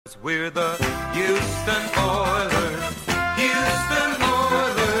We're the Houston Oilers. Houston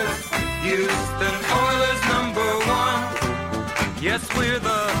Oilers. Houston Oilers #1. Yes, we're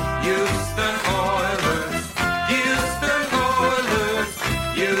the Houston Oilers. Houston Oilers.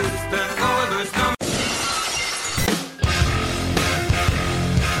 Houston Oilers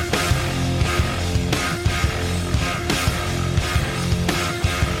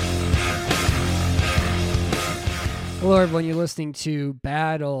Hello, everyone. You're listening to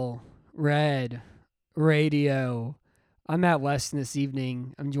Battle Red Radio. I'm Matt Weston this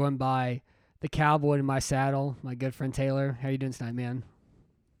evening. I'm joined by the cowboy in my saddle, my good friend Taylor. How you doing tonight, man?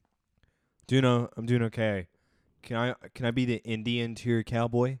 I'm doing okay. Can I be the Indian to your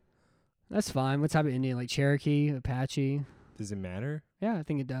cowboy? That's fine. What type of Indian? Like Cherokee, Apache? Does it matter? Yeah, I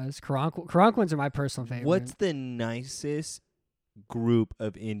think it does. Karankwans are my personal favorite. What's the nicest group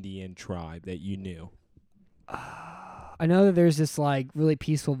of Indian tribe that you knew? I know that there's this like really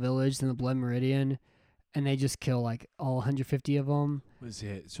peaceful village in the Blood Meridian, and they just kill like all 150 of them. Was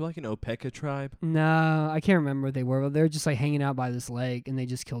it so like an Opeka tribe? No, I can't remember what they were, but they're just like hanging out by this lake, and they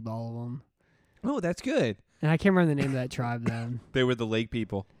just killed all of them. Oh, that's good. And I can't remember the name of that tribe then. They were the lake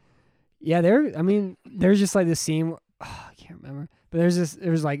people. Yeah, there's just like this scene. I can't remember, but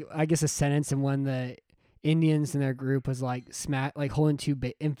there was like I guess a sentence in one the Indians in their group was like holding two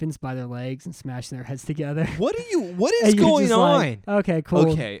infants by their legs and smashing their heads together. What is And you're going just on? like, okay,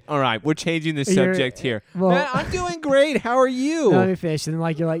 cool. Okay, all right. We're changing the subject here. Well, Matt, I'm doing great. How are you? Let me finish. And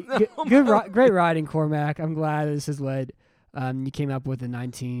like you're like, great riding, Cormac. I'm glad this is what you came up with in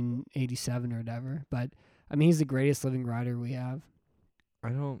 1987 or whatever. But I mean, he's the greatest living rider we have.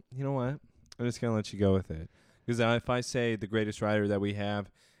 You know what? I'm just going to let you go with it. Because if I say the greatest rider that we have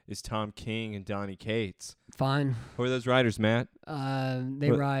is Tom King and Donnie Cates. Fine. Who are those riders, Matt? They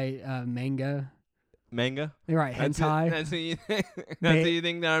ride manga. Manga? They write hentai. That's what you think. That's what you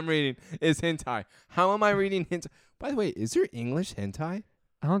think that I'm reading is hentai. How am I reading hentai? By the way, is there English hentai?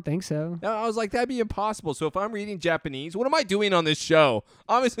 I don't think so. No, I was like, that'd be impossible. So if I'm reading Japanese, what am I doing on this show?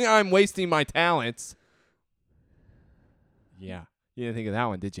 Obviously, I'm wasting my talents. Yeah. You didn't think of that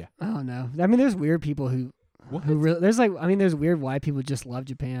one, did you? I don't know. I mean, there's weird people who really, there's weird white people who just love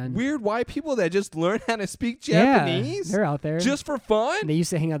Japan. Weird white people that just learn how to speak Japanese? Yeah, they're out there. Just for fun? They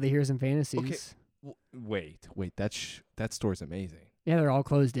used to hang out at the Heroes and Fantasies. Okay. Wait. That store's amazing. Yeah, they're all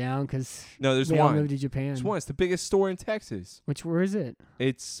closed down because there's they one. all moved to Japan. There's one. It's the biggest store in Texas. Where is it?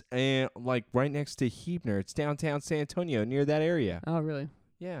 It's like right next to Huebner. It's downtown San Antonio, near that area. Oh, really?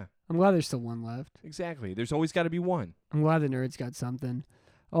 Yeah. I'm glad there's still one left. Exactly. There's always got to be one. I'm glad the Nerds got something.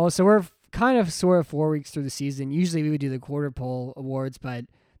 Oh, so we're sort of 4 weeks through the season. Usually we would do the quarter pole awards, but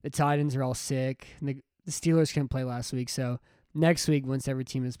the Titans are all sick. And the Steelers couldn't play last week. So next week, once every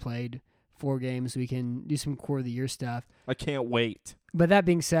team has played 4 games, we can do some core of the year stuff. I can't wait. But that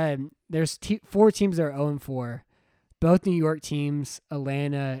being said, there's 4 teams that are 0-4. Both New York teams,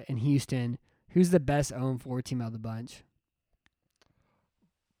 Atlanta and Houston. Who's the best 0-4 team out of the bunch?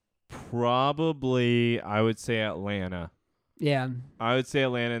 Probably, I would say Atlanta. Yeah. I would say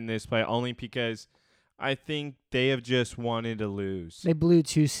Atlanta in this play only because I think they have just wanted to lose. They blew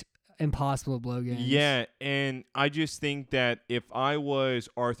 2 impossible blow games. Yeah, and I just think that if I was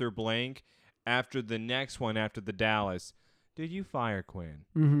Arthur Blank after the next one, after the Dallas, dude, you fire Quinn.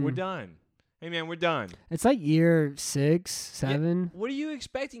 Mm-hmm. We're done. Hey, man, we're done. It's like year 6, 7. Yeah, what are you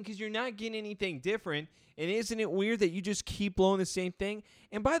expecting? Because you're not getting anything different. And isn't it weird that you just keep blowing the same thing?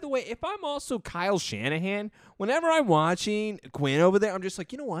 And by the way, if I'm also Kyle Shanahan, whenever I'm watching Quinn over there, I'm just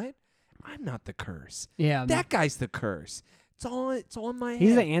like, you know what? I'm not the curse. Yeah. That guy's the curse. It's all in my head.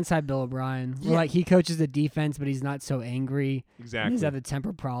 He's the anti-Bill O'Brien. Yeah. Like, he coaches the defense, but he's not so angry. Exactly. He's had the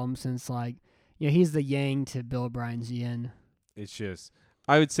temper problem since, like, he's the yang to Bill O'Brien's yin. It's just,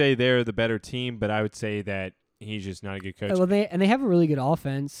 I would say they're the better team, but I would say that he's just not a good coach. Well, they have a really good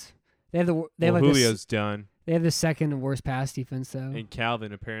offense. They have Julio's done. They have the second worst pass defense, though. And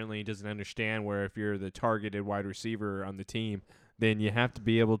Calvin apparently doesn't understand where if you're the targeted wide receiver on the team, then you have to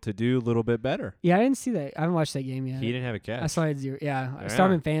be able to do a little bit better. Yeah, I didn't see that. I haven't watched that game yet. He didn't have a catch. I saw he had 0. Yeah, I saw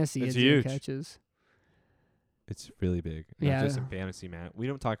him in fantasy. It's he had 0 huge. catches. It's really big. Yeah. Not just in fantasy, Matt. We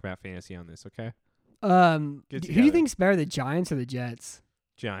don't talk about fantasy on this, okay? Who do you think's better, the Giants or the Jets?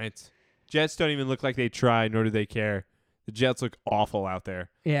 Giants. Jets don't even look like they try, nor do they care. The Jets look awful out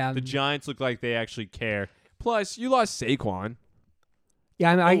there. Yeah. The Giants look like they actually care. Plus, you lost Saquon.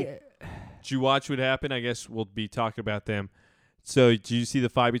 Yeah, I mean, Did you watch what happened? I guess we'll be talking about them. So, did you see the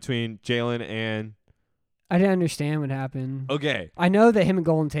fight between Jalen and... I didn't understand what happened. Okay. I know that him and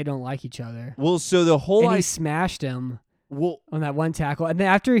Golden Tate don't like each other. Well, so the whole... And he smashed him on that one tackle. And then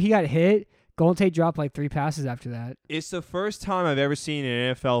after he got hit, Golden Tate dropped like 3 passes after that. It's the first time I've ever seen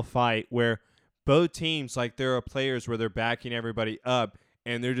an NFL fight where both teams, like there are players where they're backing everybody up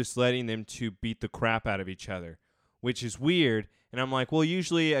and they're just letting them to beat the crap out of each other, which is weird. And I'm like, well,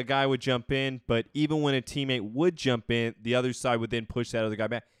 usually a guy would jump in, but even when a teammate would jump in, the other side would then push that other guy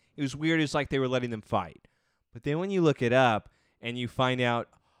back. It was weird. It's like they were letting them fight. But then when you look it up and you find out,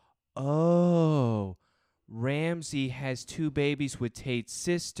 oh, Ramsey has 2 babies with Tate's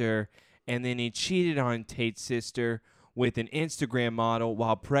sister, and then he cheated on Tate's sister with an Instagram model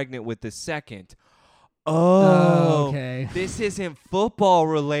while pregnant with the second. Oh, okay. This isn't football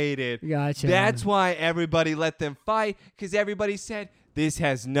related. Gotcha. That's why everybody let them fight, because everybody said, this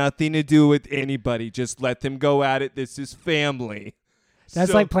has nothing to do with anybody. Just let them go at it. This is family.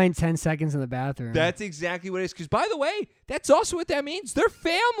 That's So like playing 10 seconds in the bathroom. that's exactly what it is. Because, by the way, that's also what that means. They're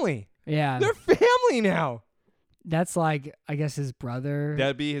family. yeah. They're family now. That's like, I guess, his brother.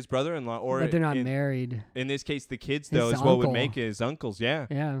 That'd be his brother-in-law. Or but they're not in, married. in this case, the kids, though, His is what would uncle. make it his uncles. Yeah.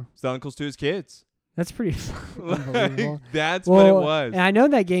 Yeah. It's the uncles to his kids. That's pretty unbelievable. That's what it Well, was. And I know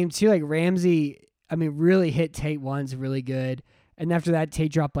in that game, too, like Ramsey, I mean, really hit Tate once really good. And after that,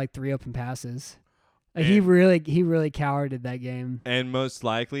 Tate dropped like 3 open passes. Like, he And- really cowered in that game. And most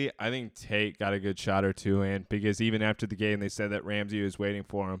likely, I think Tate got a good shot or two in, because even after the game, they said that Ramsey was waiting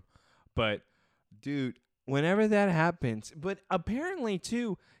for him. But, dude, whenever that happens, but apparently,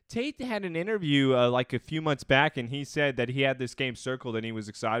 too, Tate had an interview like a few months back, and he said that he had this game circled and he was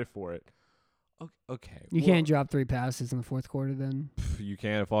excited for it. Okay. You well, can't drop 3 passes in the fourth quarter then. You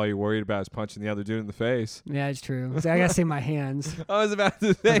can if all you're worried about is punching the other dude in the face. Yeah, it's true. So I got to say my hands. I was about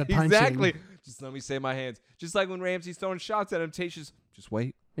to say, the punching. exactly. Just let me say my hands. Just like when Ramsey's throwing shots at him, Tate's just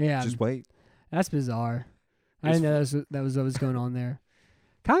wait. Yeah. Just wait. That's bizarre. I It's didn't know that was what was going on there.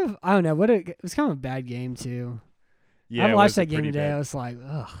 Kind of, I don't know. It was kind of a bad game, too. Yeah, I it watched was that game pretty today. bad. I was like,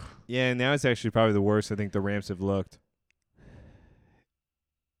 ugh. Yeah, and now it's actually probably the worst I think the Rams have looked.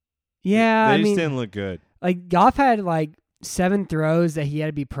 Yeah, They I just mean, didn't look good. like Goff had like 7 throws that he had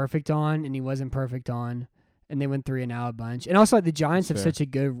to be perfect on, and he wasn't perfect on, and they went 3 and out a bunch. And also, like the Giants That's have fair. such a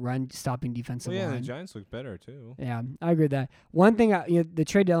good run-stopping defensive Well, yeah, line. the Giants look better too. Yeah, I agree with that. One thing, the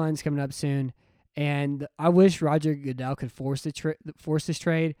trade deadline's coming up soon, and I wish Roger Goodell could force this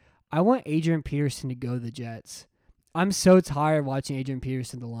trade. I want Adrian Peterson to go to the Jets. I'm so tired watching Adrian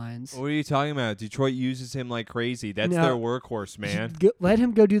Peterson to the Lions. What are you talking about? Detroit uses him like crazy. That's No. their workhorse, man. Let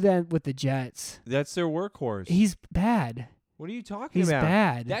him go do that with the Jets. That's their workhorse. He's bad. What are you talking He's about?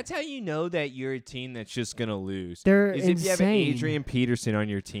 bad. That's how you know that you're a team that's just gonna lose. They're is if you have insane. Adrian Peterson on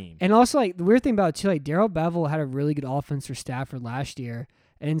your team. And also, like the weird thing about it too, like Darrell Bevel had a really good offense for Stafford last year,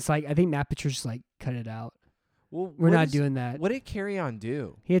 and it's like I think Matt Patricia like cut it out. Well, We're what not is- doing that. What did Carry On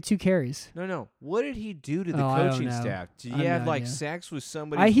do? He had 2 carries. No. What did he do to the Oh, I don't coaching know. staff? Did I he have have no like idea. sex with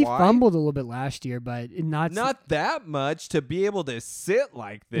somebody's He wife? fumbled a little bit last year, but not that much to be able to sit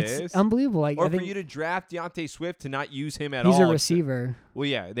like this. It's unbelievable. Like or I for think you to draft DeAndre Swift to not use him at he's all. a receiver. Well,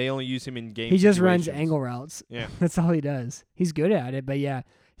 yeah, they only use him in game He just runs situations. angle routes. Yeah. That's all he does. He's good at it, but yeah.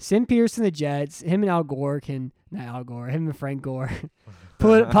 Send Pearson the Jets. Him and Al Gore can not Al Gore. Him and Frank Gore.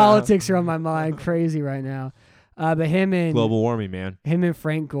 Politics are on my mind, crazy right now. But him and Global warming, man.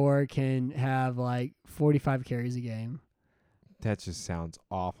 Frank Gore can have like 45 carries a game. That just sounds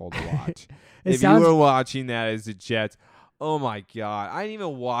awful to watch. It if sounds you were watching that as the Jets, oh my God. I didn't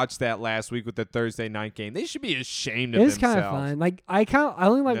even watch that last week with the Thursday night game. They should be ashamed of it's themselves. kind of fun. Like I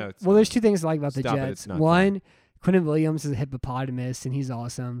only like No, it's well, not. there's 2 things I like about the Stop it, Jets. it's not One, Quentin Williams is a hippopotamus and he's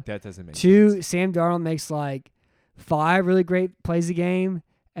awesome. That doesn't make 2, sense. Sam Darnold makes like 5 really great plays a game,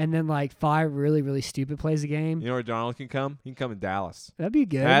 and then like 5 really, really stupid plays a game. You know where Donald can come? He can come in Dallas. That'd be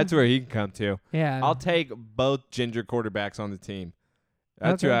good. That's where he can come to. yeah. I'll take both ginger quarterbacks on the team.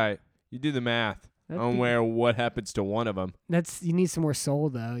 That's Okay. right. You do the math That'd on be- where what happens to one of them. you need some more soul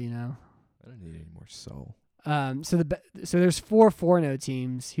though, you know. I don't need any more soul. So there's 4 4-0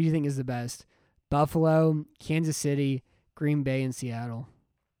 teams. Who do you think is the best? Buffalo, Kansas City, Green Bay, and Seattle.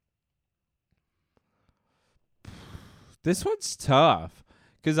 This one's tough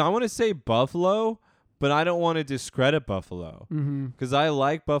because I want to say Buffalo, but I don't want to discredit Buffalo Mm-hmm. because I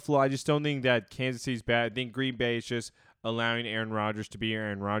like Buffalo. I just don't think that Kansas City's bad. I think Green Bay is just allowing Aaron Rodgers to be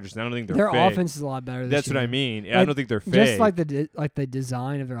Aaron Rodgers. And I don't think Their fake. offense is a lot better. That's this what I year. mean. I Like, don't think they're fake. Just like the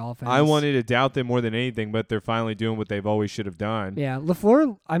design of their offense. I wanted to doubt them more than anything, but they're finally doing what they've always should have done. Yeah,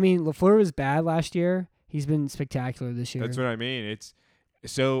 LaFleur. I mean, LaFleur was bad last year. He's been spectacular this year. That's what I mean. It's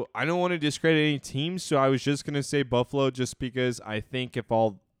so I don't want to discredit any teams, so I was just gonna say Buffalo just because I think if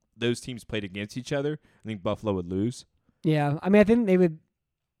all those teams played against each other, I think Buffalo would lose. Yeah, I mean, I think they would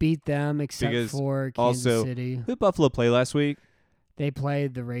beat them except Because for Kansas also- City. Who did Buffalo play last week? They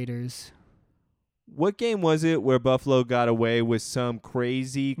played the Raiders. What game was it where Buffalo got away with some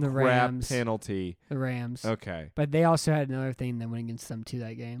crazy The crap Rams. penalty? The Rams. Okay. But they also had another thing that went against them too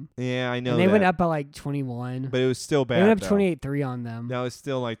that game. Yeah, I know And they that. went up by like 21. But it was still bad. They went up though. 28-3 on them. That was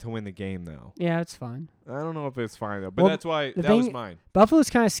still like to win the game, though. Yeah, it's fine. I don't know if it's fine, though. But Well, that's why the that was thing- mine. Buffalo's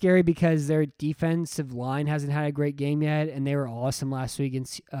kind of scary because their defensive line hasn't had a great game yet, and they were awesome last week in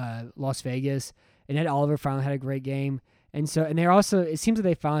Las Vegas. And Ed Oliver finally had a great game. And they're also, it seems like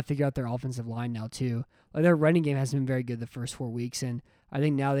they finally figured out their offensive line now, too. Like their running game hasn't been very good the first 4 weeks, and I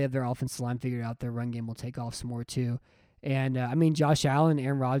think now they have their offensive line figured out. Their run game will take off some more, too. And, Josh Allen and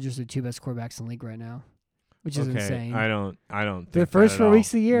Aaron Rodgers are the two best quarterbacks in the league right now, which is insane. I don't think The first that 4 at weeks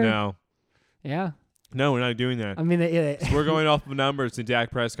of the all. year? No. Yeah. No, we're not doing that. So We're going off of numbers, and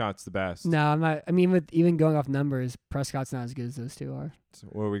Dak Prescott's the best. No, I'm not. With even going off numbers, Prescott's not as good as those two are. So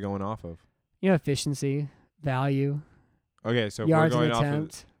what are we going off of? Efficiency, value, Okay, so if yards we're and going off of,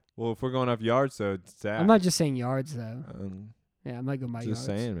 attempt. well, if we're going off yards, so it's Dak. I'm not just saying yards though. Um, Yeah, I'm not going by just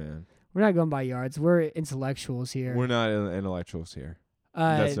yards. saying, man. We're not going by yards. We're intellectuals here. We're not intellectuals here.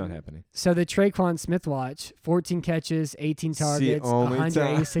 That's not happening. So the Traquan Smith watch: 14 catches, 18 targets, only time.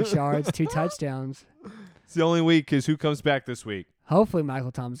 186 yards, 2 touchdowns. It's the only week because who comes back this week? Hopefully,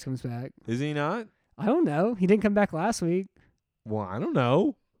 Michael Thomas comes back. Is he not? I don't know. He didn't come back last week. Well, I don't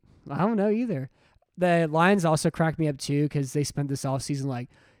know. I don't know either. The Lions also cracked me up too because they spent this offseason like,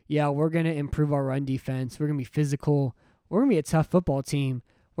 yeah, we're going to improve our run defense. We're going to be physical. We're going to be a tough football team.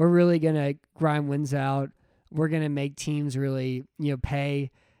 We're really going to grind wins out. We're going to make teams really,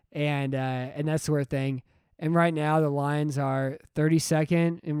 pay and that sort of thing. And right now the Lions are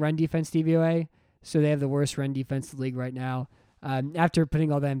 32nd in run defense DVOA, so they have the worst run defense in the league right now. After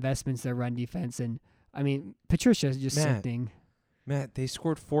putting all the investments in their run defense, and Patricia is just sickening. Matt, they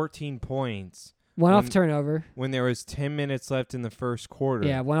scored 14 points. One off turnover. When there was 10 minutes left in the first quarter.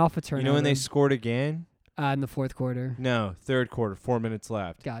 Yeah, one off a turnover. You know when they scored again? In the fourth quarter. No, third quarter, 4 minutes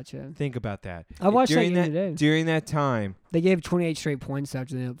left. Gotcha. Think about that. I watched that during game today. During that time. They gave 28 straight points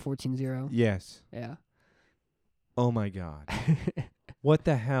after they ended up 14-0. Yes. Yeah. Oh, my God. What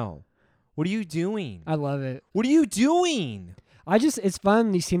the hell? What are you doing? I love it. What are you doing? It's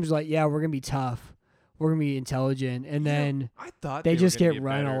fun. These teams are like, yeah, we're going to be tough. We're going to be intelligent. And then I thought they were just gonna get get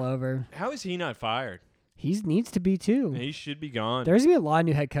run better. all over. How is he not fired? He needs to be too. He should be gone. There's going to be a lot of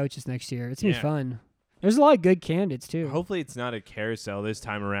new head coaches next year. It's going to Yeah. be fun. There's a lot of good candidates too. Hopefully it's not a carousel this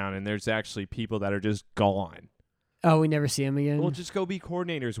time around and there's actually people that are just gone. Oh, we never see him again? Well, just go be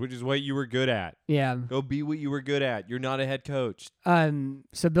coordinators, which is what you were good at. Yeah. Go be what you were good at. You're not a head coach.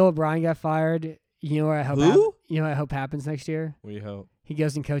 So Bill O'Brien got fired. You know what I hope Who? You know what I hope happens next year? What do you hope? He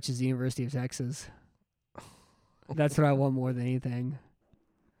goes and coaches the University of Texas. That's what I want more than anything.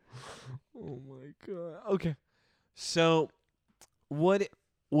 Oh my god. Okay. So, what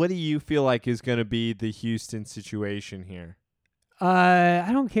do you feel like is going to be the Houston situation here? I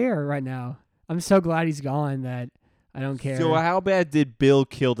don't care right now. I'm so glad he's gone that I don't care. So, how bad did Bill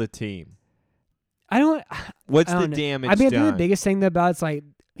kill the team? I don't. What's I the don't know. damage I think done? the biggest thing about it's like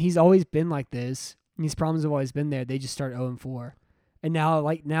he's always been like this. These problems have always been there. They just start 0-4, and now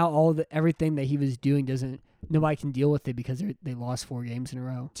everything that he was doing nobody can deal with it because they lost 4 games in a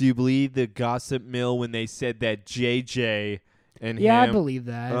row. Do you believe the gossip mill when they said that JJ and Yeah, him? I believe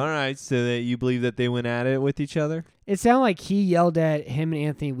that. All right, so that you believe that they went at it with each other? It sounded like he yelled at him and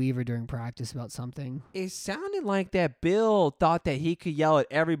Anthony Weaver during practice about something. It sounded like that Bill thought that he could yell at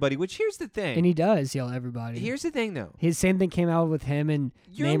everybody, which here's the thing. And he does yell at everybody. Here's the thing, though. His same thing came out with him and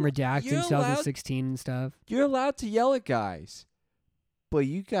Name Redacted in you're 2016 and stuff. You're allowed to yell at guys, but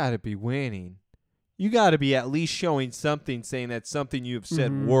you got to be winning. You got to be at least showing something, saying that something you've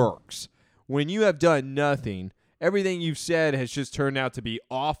said Mhm. works. When you have done nothing, everything you've said has just turned out to be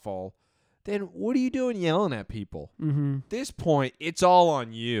awful, then what are you doing yelling at people? Mm-hmm. At this point, it's all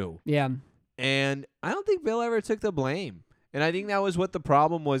on you. Yeah. And I don't think Bill ever took the blame. And I think that was what the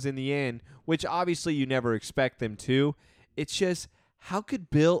problem was in the end, which obviously you never expect them to. It's just, how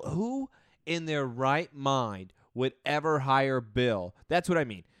could Bill, who in their right mind would ever hire Bill? That's what I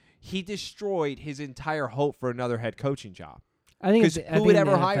mean. He destroyed his entire hope for another head coaching job. I think 'Cause it's who would at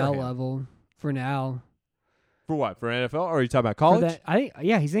ever the hire NFL him? level for now. For what? For NFL? Or are you talking about For college?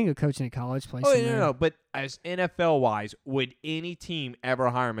 that, he's going to go coaching at college place. Oh, somewhere. no. But as NFL-wise, would any team ever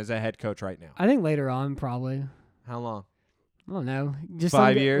hire him as a head coach right now? I think later on, probably. How long? I don't know. Just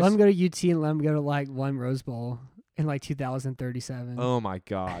 5 years? Let him go to UT and let him go to one Rose Bowl in 2037. Oh, my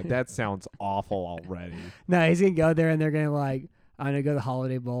God. That sounds awful already. No, he's going to go there and they're going to I'm going to go to the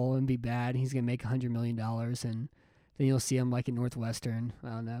Holiday Bowl and be bad. He's going to make $100 million and then you'll see him at Northwestern. I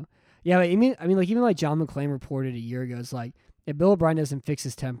don't know. Yeah, but even John McClain reported a year ago, it's if Bill O'Brien doesn't fix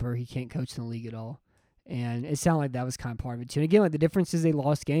his temper, he can't coach in the league at all. And it sounded like that was kind of part of it too. And again, like the difference is they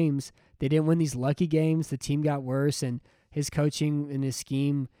lost games. They didn't win these lucky games. The team got worse, and his coaching and his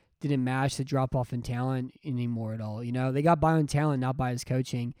scheme didn't match the drop off in talent anymore at all. You know, they got by on talent, not by his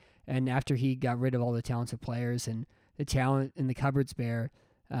coaching. And after he got rid of all the talented players and the talent in the cupboard's bare,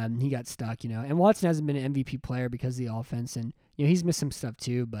 he got stuck. You know, and Watson hasn't been an MVP player because of the offense, and you know he's missed some stuff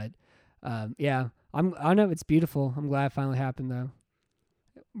too. But yeah, I don't know. It's beautiful. I'm glad it finally happened though.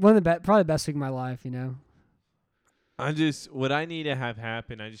 One of the probably the best week of my life. You know. What I need to have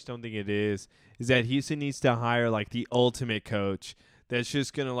happen, I just don't think it is that Houston needs to hire like the ultimate coach that's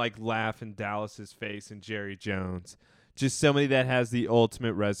just going to like laugh in Dallas's face and Jerry Jones. Just somebody that has the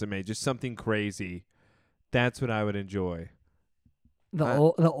ultimate resume, just something crazy. That's what I would enjoy.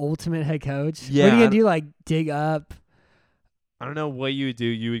 The ultimate head coach? Yeah. What are you going to do, like dig up? I don't know what you would do.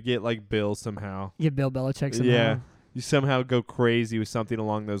 You would get like Bill somehow. Get Bill Belichick somehow. Yeah. You somehow go crazy with something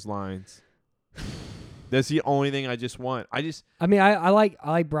along those lines. That's the only thing I just want. I mean, I like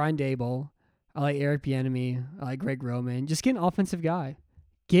Brian Dable. I like Eric Bieniemy. I like Greg Roman. Just get an offensive guy.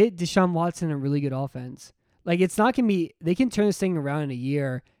 Get Deshaun Watson a really good offense. Like, it's not going to be – they can turn this thing around in a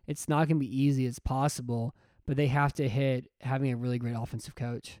year. It's not going to be easy. It's possible. But they have to hit having a really great offensive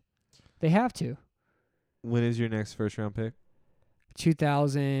coach. They have to. When is your next first-round pick?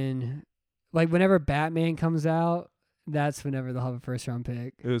 2000 – like, whenever Batman comes out, that's whenever they'll have a first-round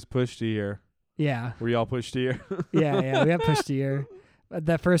pick. It was pushed a year. Yeah. Were y'all pushed a year? Yeah. We got pushed a year. But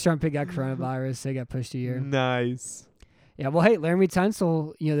that first-round pick got coronavirus. So they got pushed a year. Nice. Yeah, well, hey, Laramie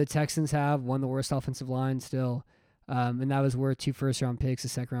Tunsil, you know, the Texans have one of the worst offensive lines still. And that was worth 2 first-round picks, a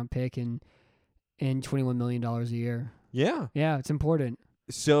second-round pick, and $21 million a year. Yeah. Yeah, it's important.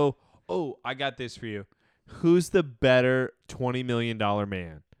 So, I got this for you. Who's the better $20 million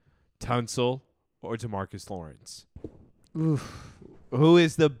man? Tunsil or DeMarcus Lawrence? Oof. Who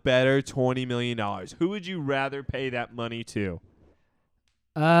is the better $20 million? Who would you rather pay that money to?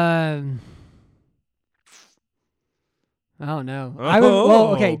 I don't know.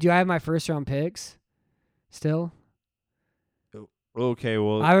 Okay, do I have my first-round picks still? Okay,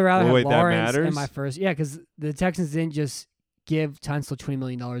 well, I would rather have wait, Lawrence that matters? in my first. Yeah, because the Texans didn't just give Tunsil $20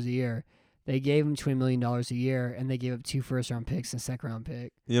 million a year. They gave him $20 million a year, and they gave up 2 first-round picks and a second-round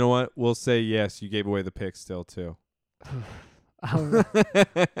pick. You know what? We'll say yes. You gave away the pick still, too.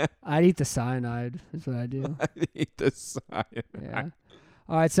 I'd eat the cyanide. That's what I do. I'd eat the cyanide. Yeah.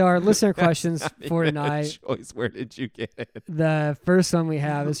 All right, so our listener questions for tonight. Choice. Where did you get it? The first one we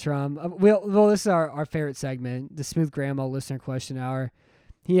have is from, this is our favorite segment, the Smooth Grandma listener question hour.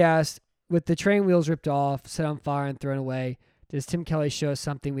 He asked, with the train wheels ripped off, set on fire, and thrown away, does Tim Kelly show us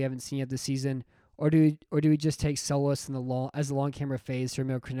something we haven't seen yet this season, or do we just take solace in the long camera fades to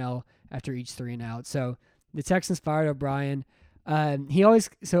Romeo Crennel after each 3 and out? So the Texans fired O'Brien.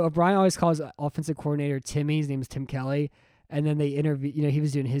 O'Brien always calls offensive coordinator Timmy. His name is Tim Kelly. And then they interview, you know, he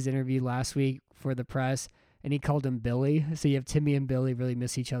was doing his interview last week for the press, and he called him Billy. So you have Timmy and Billy really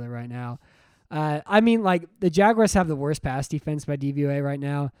miss each other right now. I mean, like, the Jaguars have the worst pass defense by DVOA right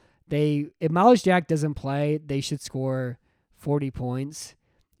now. If Miles Jack doesn't play, they should score 40 points.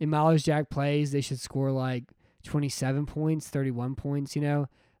 If Miles Jack plays, they should score like 27 points, 31 points, you know.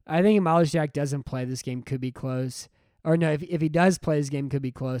 I think if Miles Jack doesn't play, this game could be close. Or no, if he does play, this game could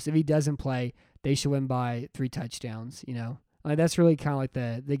be close. If he doesn't play, they should win by 3 touchdowns, you know. That's really kind of like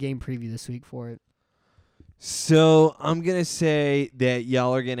the game preview this week for it. So I'm going to say that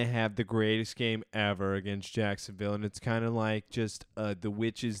y'all are going to have the greatest game ever against Jacksonville, and it's kind of like just the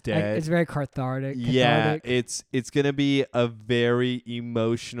witch is dead. It's very cathartic. Yeah, it's going to be a very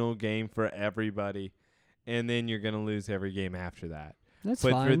emotional game for everybody, and then you're going to lose every game after that. That's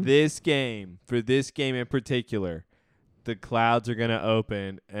fine. But for this game in particular, the clouds are going to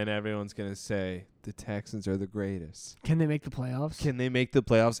open, and everyone's going to say, the Texans are the greatest. Can they make the playoffs? Can they make the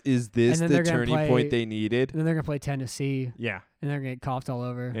playoffs? Is this the turning point they needed? And then they're going to play Tennessee. Yeah. And they're going to get coughed all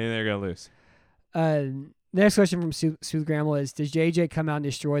over. And they're going to lose. The next question from Smooth Grandma is, does JJ come out and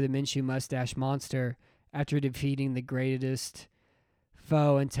destroy the Minshew mustache monster after defeating the greatest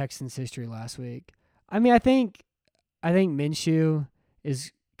foe in Texans history last week? I mean, I think Minshew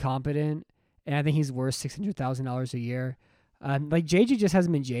is competent, and I think he's worth $600,000 a year. Like, JJ just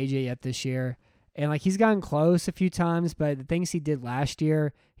hasn't been JJ yet this year. And like, he's gotten close a few times, but the things he did last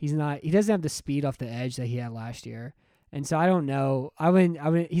year, he doesn't have the speed off the edge that he had last year. And so I don't know.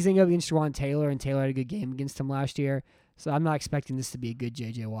 He's going to go against Jawan Taylor, and Taylor had a good game against him last year. So I'm not expecting this to be a good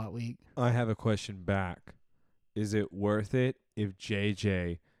JJ Watt week. I have a question back. Is it worth it if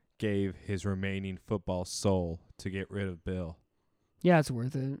JJ gave his remaining football soul to get rid of Bill? Yeah, it's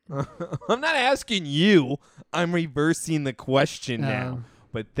worth it. I'm not asking you. I'm reversing the question now. Oh.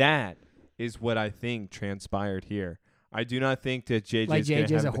 But that is what I think transpired here. I do not think that JJ's Like gonna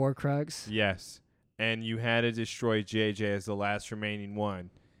JJ's a have Horcrux. Yes. And you had to destroy JJ as the last remaining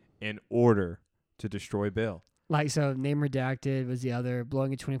one in order to destroy Bill. Like, so name redacted was the other,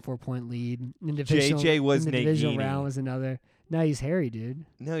 blowing a 24-point lead. In the divisional, JJ was in the divisional Nagini. round was another. No, he's Harry, dude.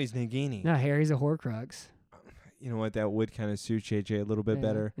 No, he's Nagini. No, Harry's a Horcrux. You know what? That would kind of suit JJ a little bit Yeah.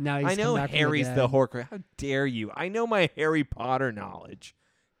 better. Now he's I know come back from Harry's dead. the Horcrux. How dare you? I know my Harry Potter knowledge.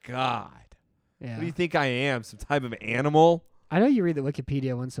 God. Yeah. What do you think I am? Some type of animal? I know you read the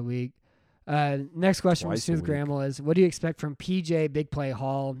Wikipedia once a week. Next question from Twice a Smooth week. Grammel is, what do you expect from PJ Big Play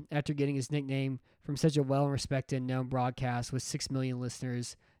Hall after getting his nickname from such a well-respected and known broadcast with 6 million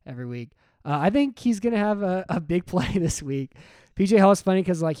listeners every week? I think he's going to have a big play this week. PJ Hall's funny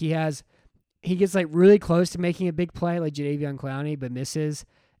because like he gets like really close to making a big play like Jadeveon Clowney but misses.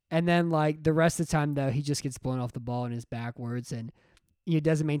 And then like the rest of the time though, he just gets blown off the ball and is backwards and he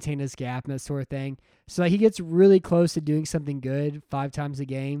doesn't maintain his gap and that sort of thing. So like, he gets really close to doing something good 5 times a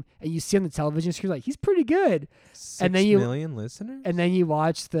game, and you see on the television screen like he's pretty good. 6 And then you- million listeners? And then you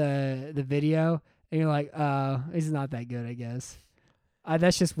watch the video and you're like, he's not that good, I guess.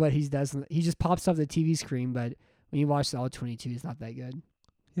 That's just what he does. He just pops off the TV screen, but when you watch the all 22, he's not that good.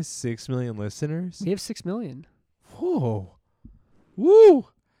 He has 6 million listeners? We have 6 million. Whoa. Woo.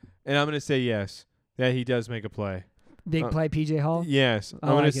 And I'm going to say yes, that he does make a play. Big play, PJ Hall. Yes. I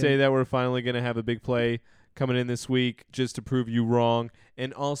I'm going like to say it. that we're finally going to have a big play coming in this week just to prove you wrong.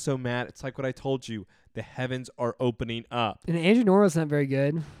 And also, Matt, it's like what I told you. The heavens are opening up. And Andrew Norwell's not very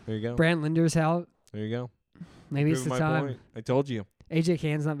good. There you go. Brant Linder's out. There you go. Maybe it's Proving the my time. point. I told you. AJ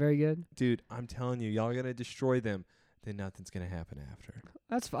Cann's not very good. Dude, I'm telling you, y'all got to destroy them. Then nothing's going to happen after.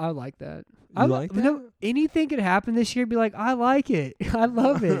 I like that. You like that? No, anything could happen this year. Be like, I like it. I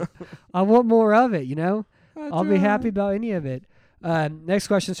love it. I want more of it. You know, I'll be happy about any of it. Next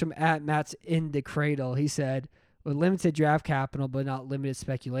question is from @Matt's in the Cradle. He said, with limited draft capital but not limited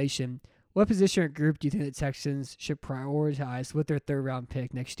speculation, what position or group do you think the Texans should prioritize with their 3rd round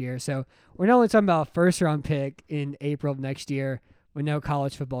pick next year? So we're not only talking about a 1st round pick in April of next year with no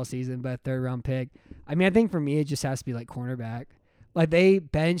college football season, but a 3rd round pick. I mean, I think for me, it just has to be like cornerback. Like they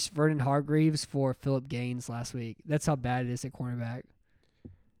benched Vernon Hargreaves for Phillip Gaines last week. That's how bad it is at cornerback.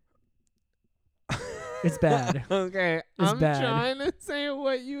 It's bad. Okay. It's I'm bad. trying to say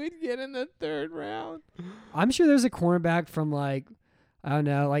what you would get in the 3rd round. I'm sure there's a cornerback from like, I don't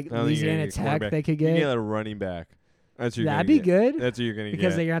know, like I don't think you're gonna Louisiana get Tech cornerback. they could You get. get a running back. That's what you're That'd gonna be get. good That's what you're going to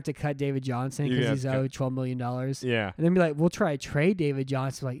because get. they're going to have to cut David Johnson You're because gonna he's have to owed $12 million. Yeah. And then be like, we'll try to trade David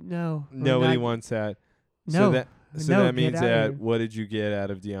Johnson. Like, no. we're Nobody not- wants that. No. So no, that means get outta that here. what did you get out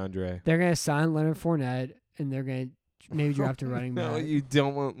of DeAndre? They're going to sign Leonard Fournette and they're going to maybe draft a running No, back. you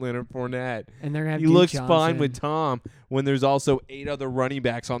don't want Leonard Fournette. And they're going to have He Duke looks Johnson. fine with Tom when there's also 8 other running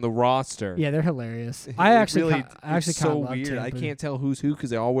backs on the roster. Yeah, they're hilarious. It I actually, really, I actually it's kind so of love weird. I Tampa. can't tell who's who because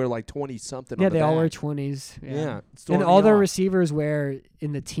they all wear like 20 something. Yeah, on the they all wear back. 20s. Yeah, it's And throwing all me their off. receivers wear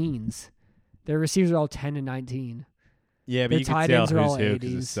in the teens. Their receivers are all 10 and 19. Yeah, but their you can tight tell ends are all who's who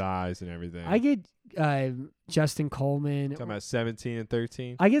because of 80s. size and everything. I get Justin Coleman. Talking about 17 and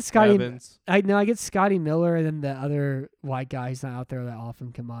 13. I get Scotty. Evans. I get Scotty Miller and then the other white guy. He's not out there that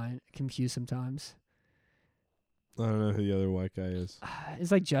often. Confused sometimes. I don't know who the other white guy is.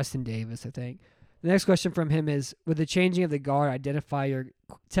 It's like Justin Davis, I think. The next question from him is: with the changing of the guard, identify your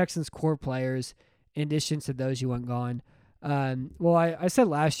Texans core players in addition to those you want gone. Well, I said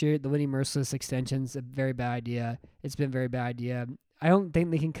last year the Whitney Merciless extension's a very bad idea. It's been a very bad idea. I don't think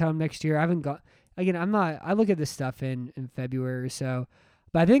they can come next year. I haven't got. Again, I'm not. I look at this stuff in February or so,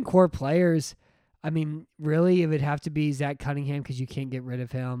 but I think core players. I mean, really, it would have to be Zach Cunningham because you can't get rid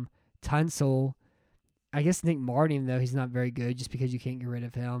of him. Tunsil. I guess Nick Martin, though, he's not very good just because you can't get rid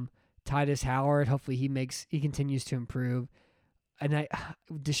of him. Titus Howard, hopefully he continues to improve. And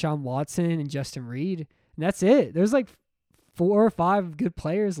Deshaun Watson and Justin Reed. And that's it. There's like 4 or 5 good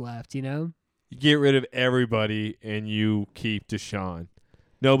players left, you know? You get rid of everybody and you keep Deshaun.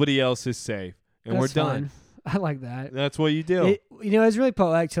 Nobody else is safe. And That's we're done. fine. I like that. That's what you do. It was really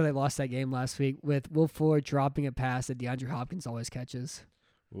poetic until they lost that game last week with Will Fuller dropping a pass that DeAndre Hopkins always catches.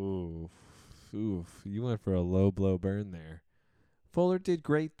 Oof. You went for a low blow burn there. Fuller did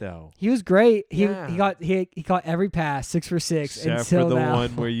great though. He was great. He Yeah. he caught every pass 6 for 6 Except for until the now.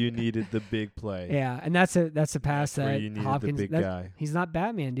 one where you needed the big play. Yeah, and that's a pass Where that you needed Hopkins. the big that- guy. He's not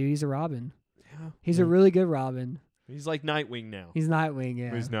Batman, dude. He's a Robin. Yeah. He's a really good Robin. He's like Nightwing now. He's Nightwing.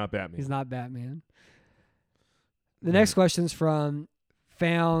 Yeah, He's not Batman. He's not Batman. The next question's from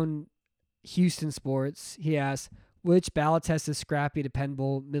Found Houston Sports. He asks, Which ballot test is scrappy,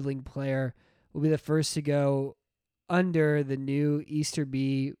 dependable, middling player will be the first to go under the new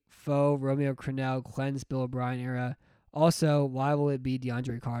Easterby, Foe, Romeo Crennel, cleanse Bill O'Brien era? Also, why will it be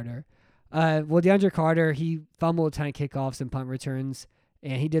DeAndre Carter? Well, DeAndre Carter, he fumbled a ton of kickoffs and punt returns,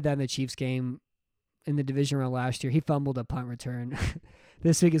 and he did that in the Chiefs game in the division round last year. He fumbled a punt return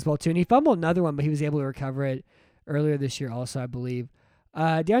this week as well, too. And he fumbled another one, but he was able to recover it earlier this year also, I believe.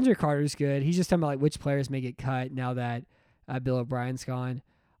 DeAndre Carter's good. He's just talking about like which players may get cut now that Bill O'Brien's gone.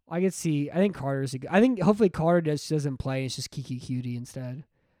 I think Carter's I think hopefully Carter just doesn't play. It's just Kiki Cutie instead.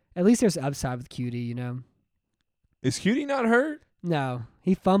 At least there's upside with Cutie, you know. Is Cutie not hurt? No,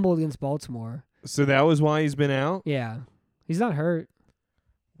 he fumbled against Baltimore. So that was why he's been out? Yeah, he's not hurt.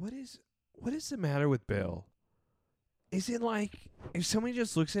 What is the matter with Bill? Is it like if somebody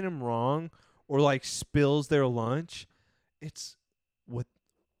just looks at him wrong or like spills their lunch, it's what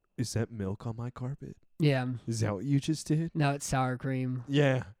is that milk on my carpet? Yeah. Is that what you just did? No, it's sour cream.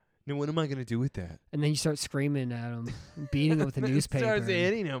 Yeah. Now what am I gonna do with that? And then you start screaming at him, beating him with a newspaper. Starts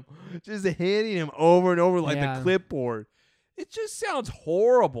hitting him, just hitting him over and over like Yeah. the clipboard. It just sounds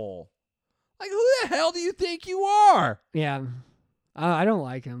horrible. Like who the hell do you think you are? Yeah. I don't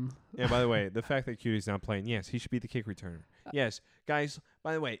like him. Yeah, by the way, the fact that Cutie's not playing, yes, he should be the kick returner. Yes, guys,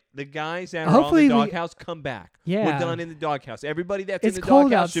 by the way, the guys that are Hopefully on we- the doghouse come back. Yeah. We're done in the doghouse. Everybody that's It's in the cold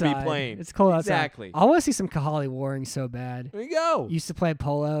doghouse should outside. be playing. It's cold outside. Exactly. I want to see some Kahali Waring so bad. There you go. Used to play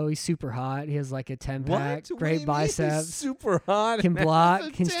polo. He's super hot. He has like a 10-pack. What? What do Great you mean he's biceps. super hot. Can and has block.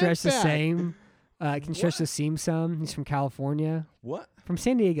 a Can stretch the 10-pack? same. Can stretch the What? seam some. He's from California. What? From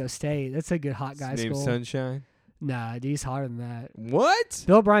San Diego State. That's a good hot guy His name's school. Sunshine. Nah, dude, he's hotter than that. What?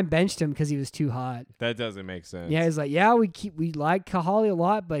 Bill O'Brien benched him because he was too hot. That doesn't make sense. Yeah, he's like, yeah, we like Kahali a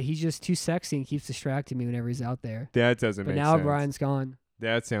lot, but he's just too sexy and keeps distracting me whenever he's out there. That doesn't But make now sense. O'Brien's gone.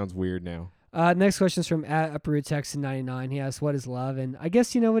 That sounds weird now. Next question is from @UpperRootTexan99. He asks, "What is love?" And I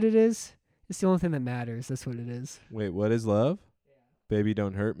guess you know what it is. It's the only thing that matters. That's what it is. Wait, what is love? Baby,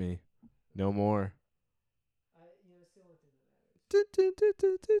 don't hurt me. No more.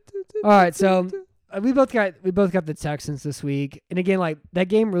 All right, so we both got the Texans this week, and again, like that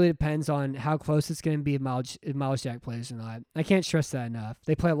game really depends on how close it's going to be if Miles Jack plays or not. I can't stress that enough.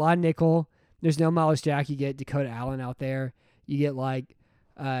 They play a lot of nickel. There's no Miles Jack. You get Dakota Allen out there. You get like,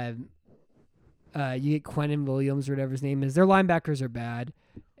 you get Quentin Williams or whatever his name is. Their linebackers are bad,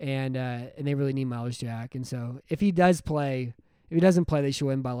 and they really need Miles Jack. And so if he doesn't play, they should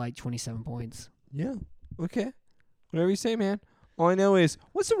win by like 27 points. Yeah. Okay. Whatever you say, man. All I know is,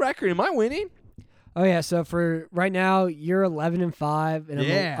 what's the record? Am I winning? Oh yeah, so for right now you're 11-5, and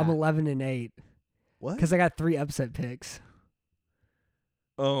Yeah. I'm 11-8 What? because I got 3 upset picks.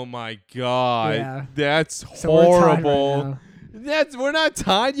 Oh my God. Yeah. That's So we're tied right horrible. now. We're not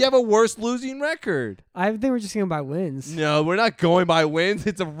tied. You have a worse losing record. I think we're just going by wins. No, we're not going by wins.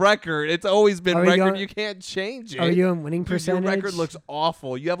 It's a record. It's always been Are we record. going- You can't change it. Are you doing winning Dude, your percentage? record looks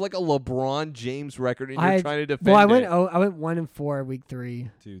awful. You have like a LeBron James record, and you're I- trying to defend Well, I it. went 1-4 week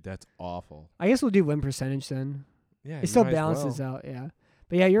 3. Dude, that's awful. I guess we'll do win percentage then. Yeah, It you still might as balances well. out, yeah.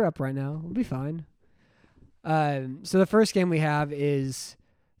 But yeah, you're up right now. We'll be fine. So the first game we have is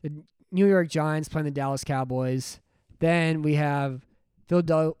the New York Giants playing the Dallas Cowboys. Then we have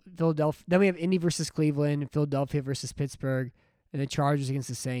Philadelphia. Then we have Indy versus Cleveland, Philadelphia versus Pittsburgh, and the Chargers against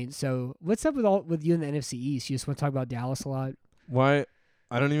the Saints. So what's up with you in the NFC East? You just want to talk about Dallas a lot? Why?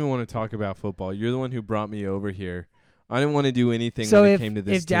 I don't even want to talk about football. You're the one who brought me over here. I didn't want to do anything So when it if came to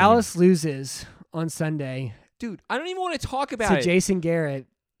this if team. Dallas loses on Sunday Dude, I don't even want to talk about to it. Jason Garrett,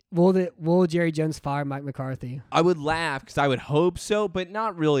 will Jerry Jones fire Mike McCarthy? I would laugh because I would hope so, but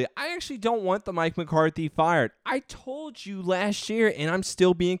not really. I actually don't want the Mike McCarthy fired. I told you last year, and I'm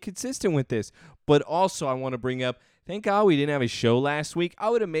still being consistent with this. But also, I want to bring up, thank God we didn't have a show last week. I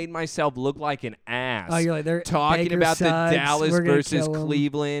would have made myself look like an ass. Oh, you're like they're talking Baker about sucks, the Dallas we're gonna versus kill him.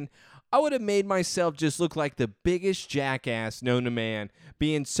 Cleveland. I would have made myself just look like the biggest jackass known to man,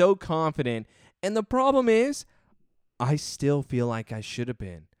 being so confident. And the problem is, I still feel like I should have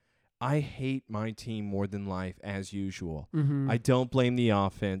been. I hate my team more than life, as usual. Mhm. I don't blame the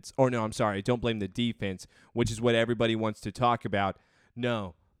offense. Or no, I'm sorry. I don't blame the defense, which is what everybody wants to talk about.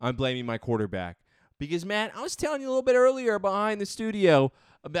 No, I'm blaming my quarterback. Because, Matt, I was telling you a little bit earlier behind the studio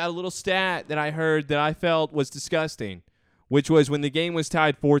about a little stat that I heard that I felt was disgusting, which was when the game was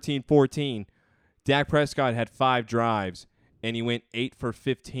tied 14-14, Dak Prescott had 5 drives, and he went 8 for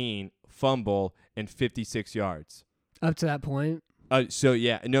 15, fumble, and 56 yards. Up to that point.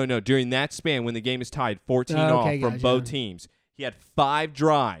 During that span when the game is tied 14 Oh, off okay, from gotcha. both teams, he had 5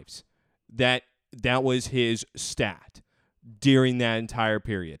 drives. That was his stat during that entire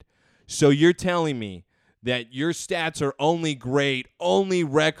period. So you're telling me that your stats are only great, only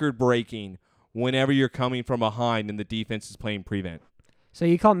record-breaking whenever you're coming from behind and the defense is playing prevent. So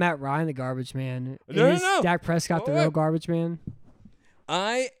you call Matt Ryan the garbage man? No. Is Dak Prescott the Wait. real garbage man?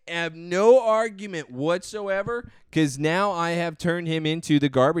 I have no argument whatsoever because now I have turned him into the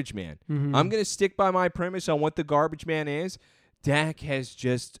garbage man. Mhm. I'm going to stick by my premise on what the garbage man is. Dak has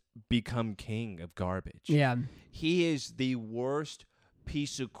just become king of garbage. Yeah. He is the worst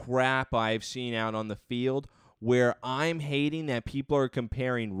piece of crap I've seen out on the field, where I'm hating that people are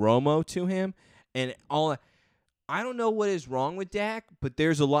comparing Romo to him and all. I don't know what is wrong with Dak, but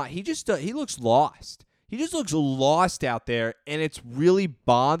there's a lot. He looks lost. He just looks lost out there, and it's really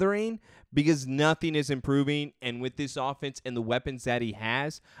bothering because nothing is improving. And with this offense and the weapons that he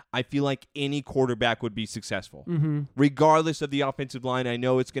has, I feel like any quarterback would be successful. Mm-hmm. Regardless of the offensive line, I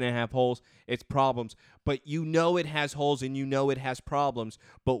know it's going to have holes, it's problems, but you know it has holes and you know it has problems.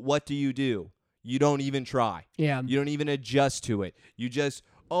 But what do? You don't even try. Yeah. You don't even adjust to it. You just,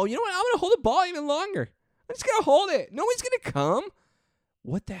 oh, you know what? I'm going to hold the ball even longer. I'm just going to hold it. No one's going to come.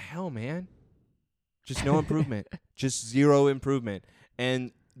 What the hell, man? Just no improvement. Just zero improvement.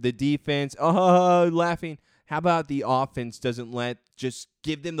 And the defense, laughing. How about the offense doesn't just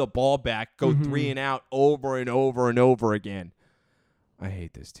give them the ball back, go 3 and out over and over and over again. I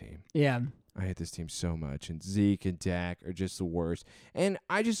hate this team. Yeah. I hate this team so much. And Zeke and Dak are just the worst. And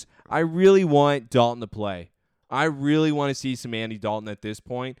I really want Dalton to play. I really want to see some Andy Dalton at this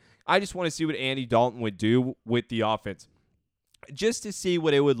point. I just want to see what Andy Dalton would do with the offense. Just to see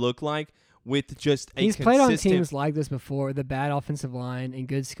what it would look like with just a He's consistent... played on teams like this before, the bad offensive line and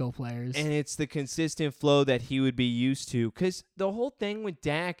good skill players. And it's the consistent flow that he would be used to. Because the whole thing with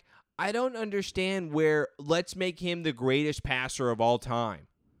Dak, I don't understand where let's make him the greatest passer of all time.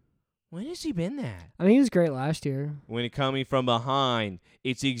 When has he been that? I mean, he was great last year. When it coming from behind,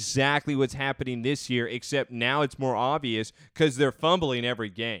 it's exactly what's happening this year, except now it's more obvious because they're fumbling every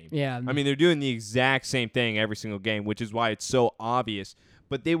game. Yeah. I mean, they're doing the exact same thing every single game, which is why it's so obvious.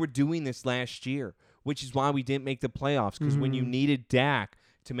 But they were doing this last year, which is why we didn't make the playoffs, because when you needed Dak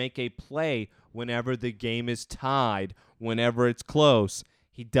to make a play whenever the game is tied, whenever it's close,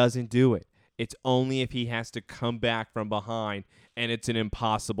 he doesn't do it. It's only if he has to come back from behind, and it's an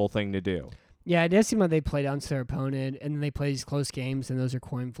impossible thing to do. Yeah, it does seem like they play down to their opponent, and then they play these close games, and those are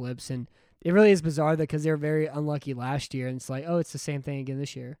coin flips. And it really is bizarre, though, because they were very unlucky last year, and it's like, oh, it's the same thing again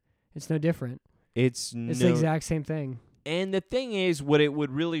this year. It's no different. It's the exact same thing. And the thing is, what it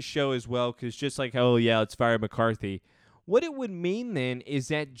would really show as well, because just like, oh, yeah, let's fire McCarthy, what it would mean then is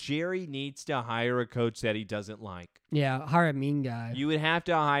that Jerry needs to hire a coach that he doesn't like. Yeah, hire a mean guy. You would have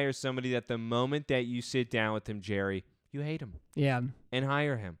to hire somebody that the moment that you sit down with him, Jerry, you hate him. Yeah. And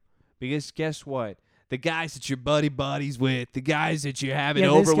hire him. Because guess what? The guys that you're buddies with, the guys that you're having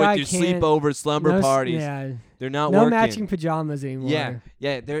over with your sleepover slumber parties, they're not working. No matching pajamas anymore.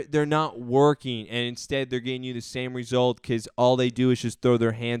 Yeah, they're not working, and instead they're getting you the same result because all they do is just throw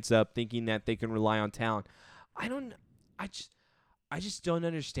their hands up thinking that they can rely on talent. I just don't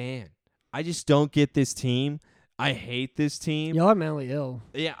understand. I just don't get this team. I hate this team. Y'all are mentally ill.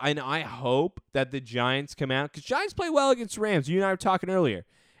 Yeah, I hope that the Giants come out, because Giants play well against Rams. You and I were talking earlier.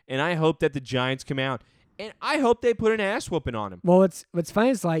 And I hope that the Giants come out. And I hope they put an ass whooping on them. Well, what's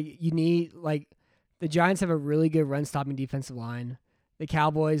funny is, like, you need, like, the Giants have a really good run-stopping defensive line. The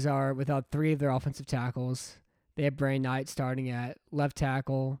Cowboys are without 3 of their offensive tackles. They have Brandon Knight starting at left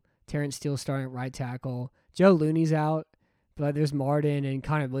tackle, Terrence Steele starting at right tackle. Joe Looney's out, but there's Martin and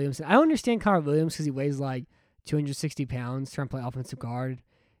Connor Williams. I don't understand Connor Williams because he weighs, like, 260 pounds trying to play offensive guard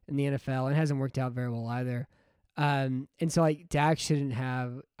in the NFL, and it hasn't worked out very well either. And so, like, Dak shouldn't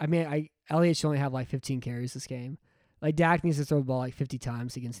have. I mean, Elliott should only have like 15 carries this game. Like, Dak needs to throw the ball like 50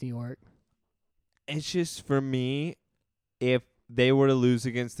 times against New York. It's just, for me, if they were to lose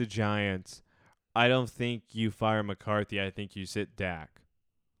against the Giants, I don't think you fire McCarthy. I think you sit Dak.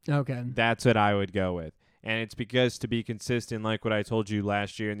 Okay. That's what I would go with. And it's because, to be consistent, like what I told you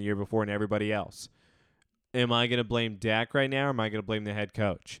last year and the year before and everybody else, am I going to blame Dak right now, or am I going to blame the head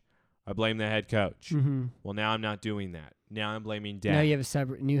coach? I blame the head coach. Mm-hmm. Well, now I'm not doing that. Now I'm blaming Dak. Now you have a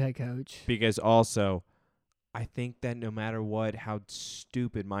separate new head coach. Because also, I think that no matter what, how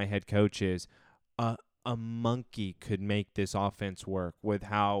stupid my head coach is, a monkey could make this offense work with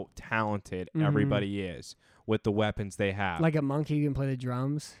how talented everybody is, with the weapons they have. Like a monkey who can play the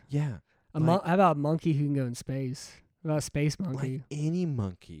drums? Yeah. How about a monkey who can go in space? What about a space monkey? Like any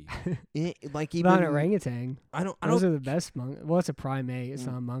monkey. Like even an orangutan. Those are the best monkeys. Well, it's a primate. It's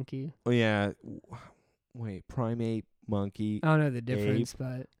not a monkey. Oh, yeah. Wait, primate, monkey. I don't know the difference,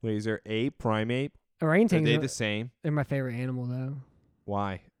 but. Wait, is there ape, primate? Orangutans. Are they the same? They're my favorite animal, though.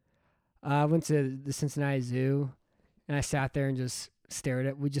 Why? I went to the Cincinnati Zoo, and I sat there and just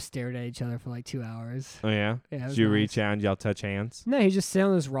we just stared at each other for like 2 hours. Oh, yeah? Yeah, it was Did you nice. reach out and y'all touch hands? No, he just sat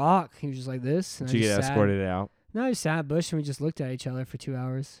on this rock. He was just like this. And Did you I get just sat. escorted out? No, I just sat at a bush and we just looked at each other for 2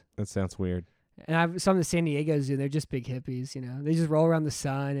 hours. That sounds weird. And some of the San Diego Zoo, they're just big hippies, you know. They just roll around the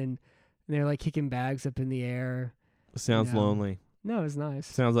sun and they're like kicking bags up in the air. Sounds No. lonely. No, it was nice.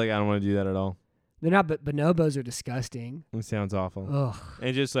 Sounds like I don't want to do that at all. They're not, but bonobos are disgusting. It sounds awful. Ugh.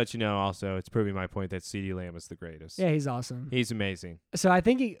 And just to let you know, also, it's proving my point that CeeDee Lamb is the greatest. Yeah, he's awesome. He's amazing. So I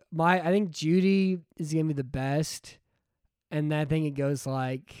think I think Judy is gonna be the best, and then I think it goes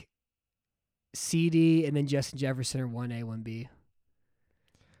like CD and then Justin Jefferson are 1A, 1B.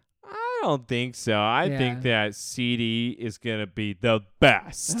 I don't think so. I Yeah. think that CeeDee is going to be the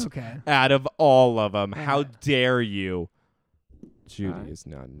best Okay. out of all of them. How Alright. dare you? Judy Alright. is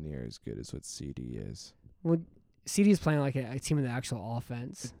not near as good as what CD is. Well, CD is playing like a team in the actual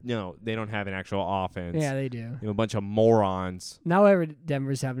offense. No, they don't have an actual offense. Yeah, they do. You have a bunch of morons. Now whatever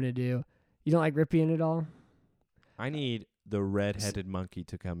Denver's having to do. You don't like Ripien at all? I need the red-headed monkey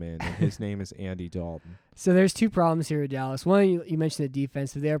to come in, and his name is Andy Dalton. So there's two problems here with Dallas. One, you mentioned the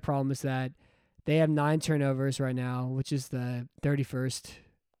defense, but their problem is that they have 9 turnovers right now, which is the 31st.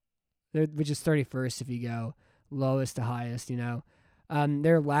 Which is 31st if you go lowest to highest, you know.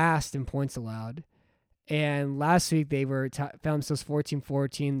 They're last in points allowed. And last week they found themselves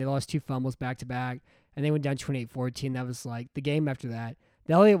 14-14. They lost 2 fumbles back-to-back, and they went down 28-14. That was like the game after that.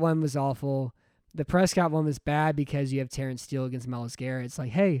 The Elliott one was awful. The Prescott one was bad because you have Terrence Steele against Myles Garrett. It's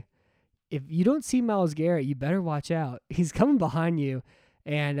like, hey, if you don't see Myles Garrett, you better watch out. He's coming behind you.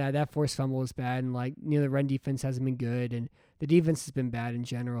 And that forced fumble was bad. And, like, the run defense hasn't been good. And the defense has been bad in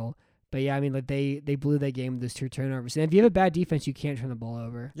general. But, yeah, I mean, like, they blew that game with those 2 turnovers. And if you have a bad defense, you can't turn the ball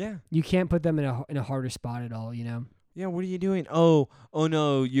over. Yeah. You can't put them in a harder spot at all, you know? Yeah, what are you doing? Oh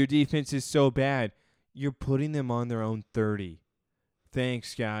no, your defense is so bad. You're putting them on their own 30.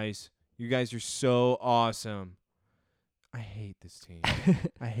 Thanks, guys. You guys are so awesome. I hate this team.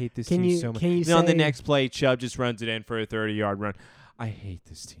 I hate this team so much. Can you Then on the say- next play, Chubb just runs it in for a 30-yard run. I hate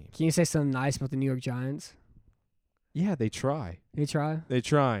this team. Can you say something nice about the New York Giants? Yeah, they try. Can you try? They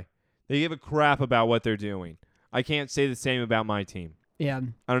try. They give a crap about what they're doing. I can't say the same about my team. Yeah.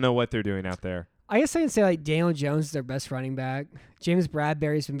 I don't know what they're doing out there. I guess I can say, like, Daniel Jones is their best running back. James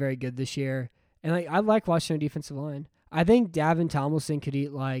Bradbury's been very good this year. And, like, I like watching their defensive line. I think Davin Tomlinson could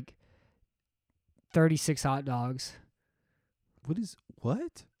eat, like, 36 hot dogs. What?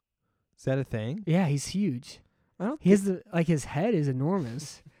 Is that a thing? Yeah, he's huge. I don't. He has his head is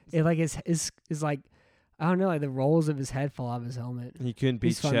enormous. It like is like, I don't know, like the rolls of his head fall off his helmet. He couldn't beat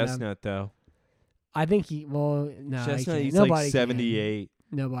He's fun, though. Chestnut though. I think no, he Chestnut, can't. he's Nobody like can. 78.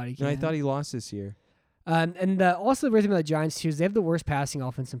 Nobody can. No, I thought he lost this year. And also the weird thing about the Giants too is they have the worst passing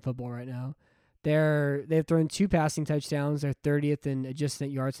offense in football right now. They've thrown 2 passing touchdowns. They're 30th in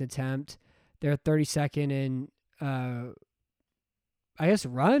adjusted yards an attempt. They're 32nd in I guess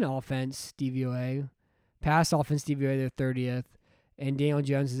run offense DVOA. Pass offense DVOA, they're 30th. And Daniel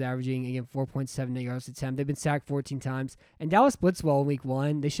Jones is averaging, again, 4.78 yards an attempt. They've been sacked 14 times. And Dallas blitzed well in week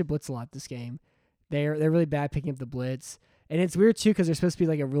 1. They should blitz a lot this game. They're really bad picking up the blitz. And it's weird, too, because they're supposed to be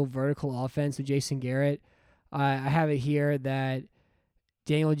like a real vertical offense with Jason Garrett. I have it here that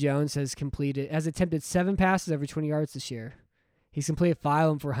Daniel Jones has attempted 7 passes over 20 yards this year. He's completed 5 of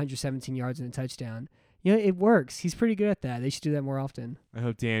them for 117 yards and a touchdown. You know, it works. He's pretty good at that. They should do that more often. I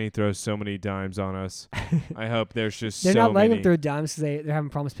hope Danny throws so many dimes on us. I hope there's just They're so not letting many. him throw dimes because they're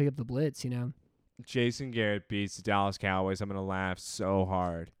having problems picking up the blitz, you know? Jason Garrett beats the Dallas Cowboys. I'm going to laugh so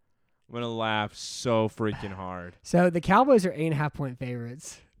hard. I'm going to laugh so freaking hard. So the Cowboys are 8.5-point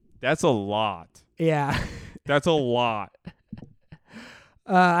favorites. That's a lot. Yeah. That's a lot.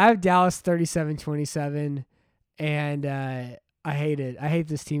 I have Dallas 37-27, and I hate it. I hate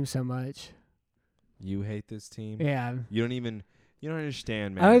this team so much. You hate this team? Yeah. You don't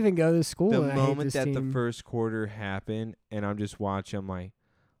understand, man. I don't even go to school. The and I hate moment this that the team. first quarter happened and I'm just watching, I'm like,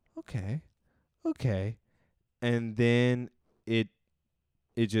 okay. And then it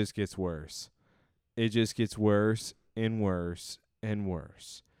just gets worse. It just gets worse and worse and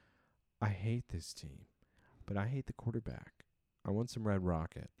worse. I hate this team, but I hate the quarterback. I want some Red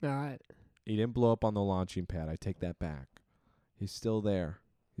Rocket. All right. He didn't blow up on the launching pad. I take that back. He's still there.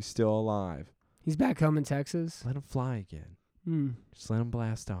 He's still alive. He's back home in Texas. Let him fly again. Mm. Just let him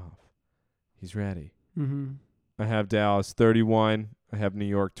blast off. He's ready. Mm-hmm. I have Dallas 31. I have New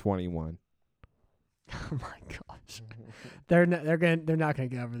York 21. Oh my gosh. They're not gonna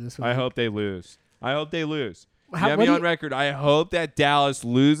go over this one. I hope they lose. You How- have what me do on you- record. I hope that Dallas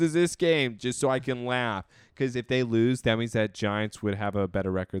loses this game just so I can laugh. Because if they lose, that means that Giants would have a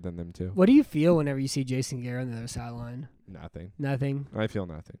better record than them too. What do you feel whenever you see Jason Garrett on the other sideline? Nothing. Nothing. I feel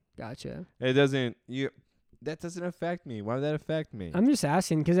nothing. Gotcha. It doesn't. That doesn't affect me. Why would that affect me? I'm just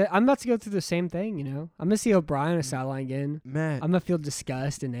asking because I'm about to go through the same thing. I'm gonna see O'Brien on the sideline again. Matt, I'm gonna feel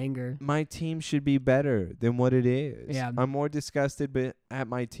disgust and anger. my team should be better than what it is. Yeah. I'm more disgusted at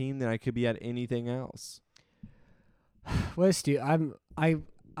my team than I could be at anything else. What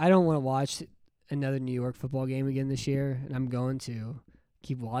I don't want to watch another New York football game again this year, and I'm going to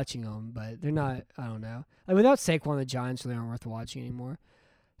keep watching them, but they're not. I don't know. Like without Saquon, the Giants really aren't worth watching anymore.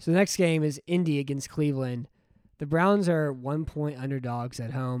 So the next game is Indy against Cleveland. The Browns are 1-point underdogs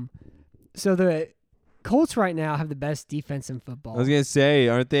at home. So the Colts right now have the best defense in football. I was gonna say,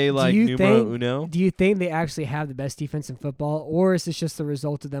 aren't they like numero uno? Do you think they actually have the best defense in football, or is this just the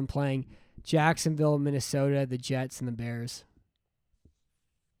result of them playing Jacksonville, Minnesota, the Jets, and the Bears?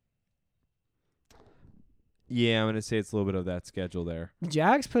 Yeah, I'm gonna say it's a little bit of that schedule there. The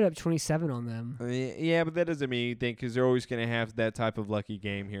Jags put up 27 on them. Yeah, but that doesn't mean anything because they're always gonna have that type of lucky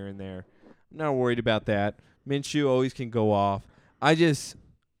game here and there. I'm not worried about that. Minshew always can go off. I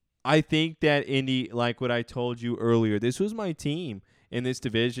think that Indy, like what I told you earlier, this was my team in this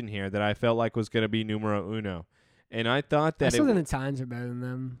division here that I felt like was gonna be numero uno, and I thought that I still think the Titans are better than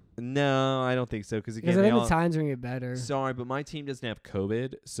them. No, I don't think so because again, Because I think the Titans are gonna get better. Sorry, but my team doesn't have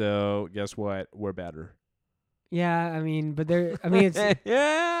COVID, so guess what? We're better. Yeah, I mean, but they're. I mean, it's.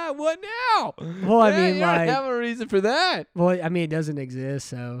 Yeah, what now? Well, I Yeah, mean, you don't like. have a reason for that. Well, I mean, it doesn't exist,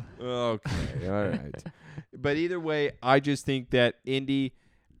 so. Okay, all right. But either way, I just think that Indy,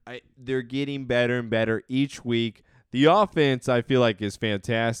 they're getting better and better each week. The offense, I feel like, is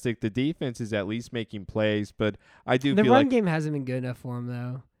fantastic. The defense is at least making plays, but I do The feel run like game hasn't been good enough for them,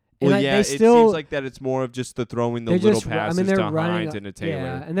 though. well, And yeah, they still, it seems like that it's more of just the throwing the they're little just, passes they're to running, Hines and to Taylor.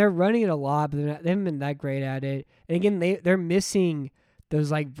 Yeah, and they're running it a lot, but they haven't been that great at it. And again, they're missing those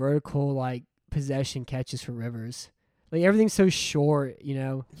like vertical like possession catches for Rivers. Like everything's so short,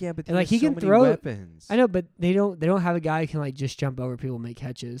 Yeah, but And, like, he he so can many throw it. weapons. I know, but they don't have a guy who can like just jump over people and make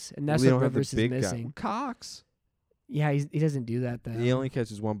catches, and that's They what don't have the Rivers is big guy. missing. Cox. Yeah, he doesn't do that though. He only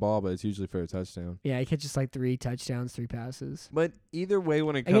catches one ball, but it's usually for a touchdown. Yeah, he catches like 3 touchdowns, 3 passes. But either way,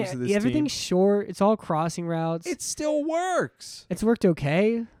 when it comes to this team, Everything's short. It's all crossing routes. it still works. It's worked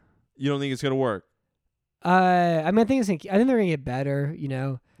okay. You don't think it's gonna work? I mean, I think they're gonna get better,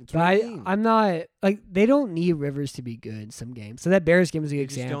 That's But what I mean. I'm not like they don't need Rivers to be good in some games. So that Bears game is a good You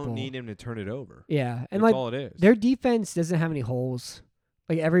just example. don't need him to turn it over. Yeah, and That's like all it is. their defense doesn't have any holes.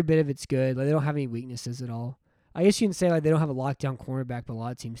 Like every bit of it's good. Like they don't have any weaknesses at all. I guess you can say like they don't have a lockdown cornerback, but a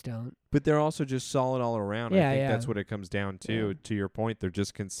lot of teams don't. But they're also just solid all around. Yeah, I think yeah. that's what it comes down to. Yeah. To your point, they're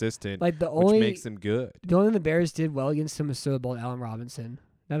just consistent, Like which makes them good. the only thing the Bears did well against them was throw the ball to Allen Robinson.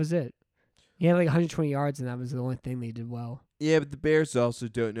 That was it. He had like 120 yards, and that was the only thing they did well. Yeah, but the Bears also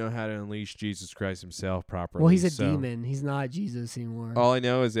don't know how to unleash Jesus Christ himself properly. Well, he's a so demon. He's not Jesus anymore. All I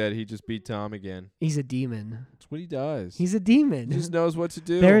know is that he just beat Tom again. He's a demon. That's what he does. He's a demon. He just knows what to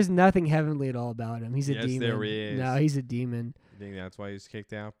do. There's nothing heavenly at all about him. He's a Yes, demon. there is. No, he's a demon. You think that's why he's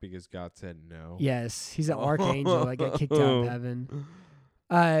kicked out? Because God said no. Yes, he's an archangel that got kicked out of heaven.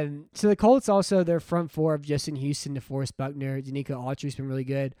 So the Colts also, their front four of Justin Houston, DeForest Buckner, Danico Autry's been really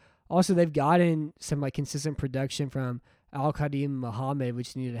good. Also, they've gotten some like consistent production from Al-Qadim Muhammad,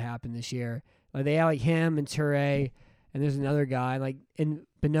 which needed to happen this year. Like they had like him and Toure, and there's another guy like and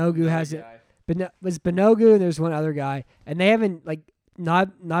Benogu has it. Was Benogu and there's one other guy, and they haven't like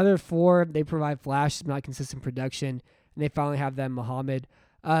neither four. They provide flashes, not consistent production, and they finally have that Muhammad.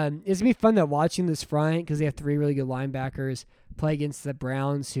 It's gonna be fun though watching this front because they have 3 really good linebackers play against the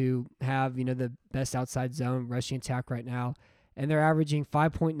Browns, who have the best outside zone rushing attack right now, and they're averaging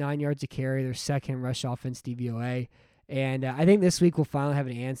 5.9 yards a carry. Their second rush offense DVOA, and I think this week we'll finally have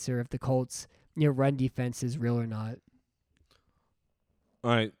an answer if the Colts run defense is real or not.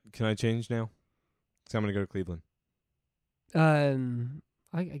 All right, can I change now? Because I'm gonna go to Cleveland.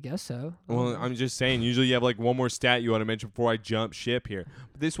 I guess so. Well, I'm just saying, usually you have like one more stat you want to mention before I jump ship here.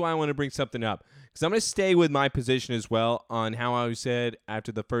 But this is why I want to bring something up. Because I'm going to stay with my position as well on how I said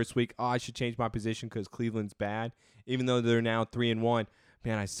after the first week, I should change my position because Cleveland's bad. Even though they're now 3-1,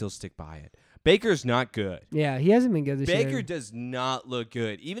 man, I still stick by it. Baker's not good. Yeah, he hasn't been good this year. Baker does not look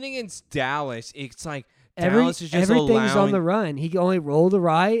good. Even against Dallas, it's like Dallas Dallas is just everything's allowing. on the run. He can only roll the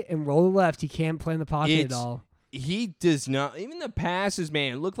right and roll the left. He can't play in the pocket It's- at all. He does not. Even the passes,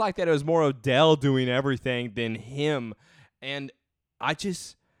 man, it looked like that it was more Odell doing everything than him. And I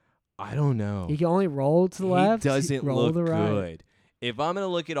don't know. He can only roll to the left. He doesn't roll look the right. good. If I'm going to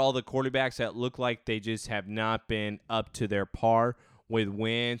look at all the quarterbacks that look like they just have not been up to their par with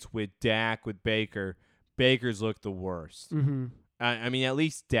Wentz, with Dak, with Baker, Baker's look the worst. Mm-hmm. I mean, at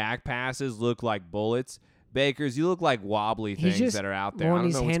least Dak passes look like bullets. Baker's, you look like wobbly things that are out there. I don't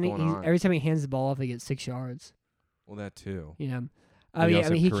know what's going on. Every time he hands the ball off, he gets 6 yards. Well, that too. You know, But you I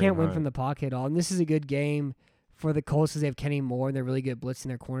mean, he also have can't Kareem win Hunt. from the pocket at all. And this is a good game for the Colts because they have Kenny Moore and they're really good at blitzing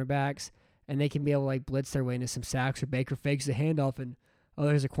their cornerbacks, and they can be able to like blitz their way into some sacks. Or Baker fakes the handoff and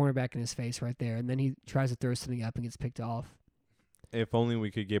there's a cornerback in his face right there, and then he tries to throw something up and gets picked off. If only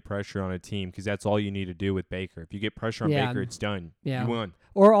we could get pressure on a team, because that's all you need to do with Baker. If you get pressure on Yeah. Baker, it's done. Yeah. You won.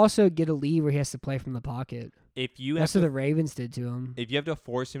 Or also get a lead where he has to play from the pocket. If you have That's to what the Ravens did to him. if you have to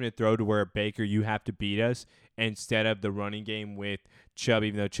force him to throw to where Baker, you have to beat us instead of the running game with Chubb,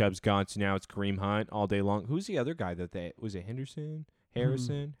 even though Chubb's gone. So now it's Kareem Hunt all day long. Who's the other guy was it Henderson? Harris?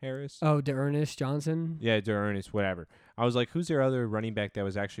 Oh, DeErnest Johnson? Yeah, Ernest, whatever. I was like, who's their other running back that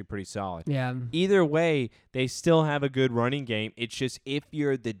was actually pretty solid? Yeah. Either way, they still have a good running game. It's just if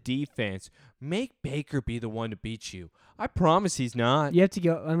you're the defense, make Baker be the one to beat you. I promise he's not. You have to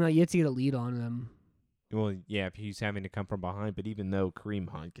go. You have to get a lead on them. Well, yeah, if he's having to come from behind, but even though Kareem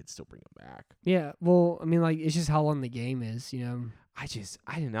Hunt could still bring him back. Yeah. Well, I mean, like it's just how long the game is. You know. I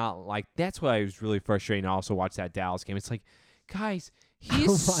did not like. That's why I was really frustrating to also watch that Dallas game. It's like, guys, he's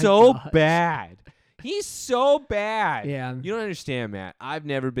Oh my so gosh. bad. He's so bad. Yeah. You don't understand, Matt. I've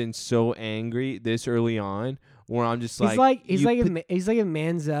never been so angry this early on where I'm just He's like if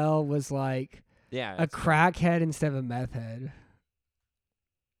Manziel was like yeah, a that's- crackhead instead of a meth head.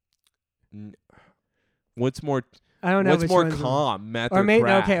 What's more? I don't know. What's which more one's the- calm, meth Or or maybe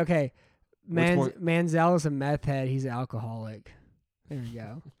crack? okay. What's more- Manziel is a meth head. He's an alcoholic. There you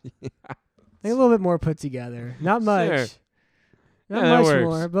go. Yeah. A little bit more put together. Not much. Sure. Not Yeah, that much works.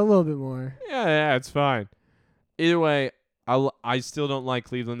 more, but a little bit more. Yeah, it's fine. Either way, I still don't like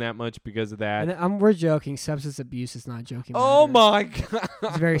Cleveland that much because of that. And we're joking. Substance abuse is not joking. Oh matter. my god!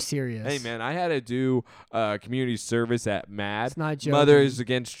 It's very serious. Hey man, I had to do community service at MAD. It's not joking. Mothers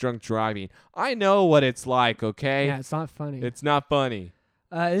Against Drunk Driving. I know what it's like. Okay, Yeah, it's not funny. it's not funny.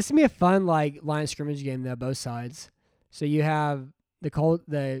 This is gonna be a fun line of scrimmage game though, both sides. So you have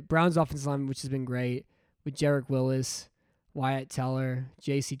the Browns offensive line, which has been great with Jarek Willis, Wyatt Teller,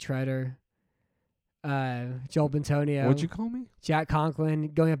 J.C. Treader, Joel Bentonio, What'd you call me? Jack Conklin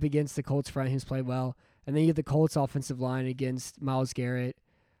going up against the Colts front, who's played well, and then you have the Colts offensive line against Myles Garrett,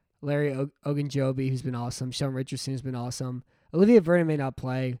 Larry Ogunjobi, who's been awesome, Sean Richardson, who's been awesome. Olivia Vernon may not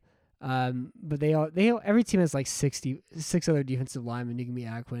play. But every team has like 6 other defensive linemen who can be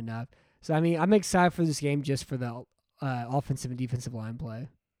adequate enough. So I mean, I'm excited for this game just for the offensive and defensive line play.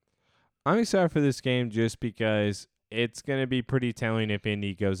 I'm excited for this game just because it's going to be pretty telling if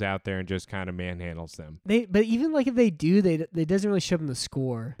Indy goes out there and just kind of manhandles them. But even like if they do, they doesn't really show them the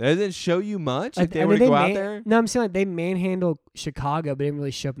score. That doesn't show you much Like, if they I were mean, to go out there. No, I'm saying like they manhandle Chicago, but they didn't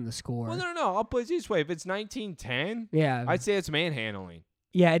really show them the score. Well, no. I'll put it this way. If it's 19-10, Yeah, I'd say it's manhandling.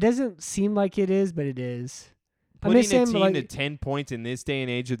 yeah. It doesn't seem like it is, but it is. Putting a saying, team like, to 10 points in this day and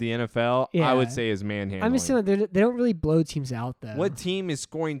age of the NFL, I Yeah. would say is manhandling. I'm just saying like, they don't really blow teams out though. What team is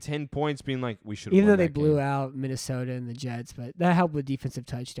scoring 10 points being like, we should have Even though won they that blew game? out Minnesota and the Jets, but that helped with defensive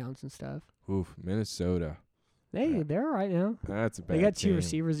touchdowns and stuff. Oof, Minnesota. They're all right now. That's a bad They got 2 team.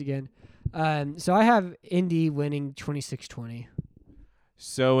 receivers again. So I have Indy winning 26-20.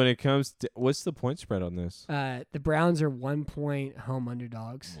 So when it comes to, what's the point spread on this? The Browns are 1 point home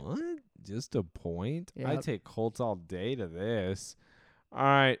underdogs. What? Just a point? Yep. I'd take Colts all day to this. All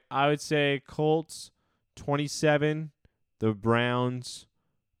right, I would say Colts 27, the Browns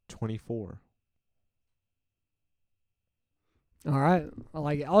 24. All right, I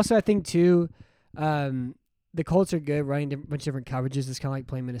like it. Also, I think too, the Colts are good running a bunch of different coverages. It's kind of like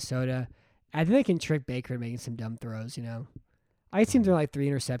playing Minnesota. I think they can trick Baker making some dumb throws. You know, I seem to like 3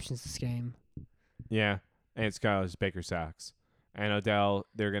 interceptions this game. Yeah, and it's because Baker sucks. And Odell,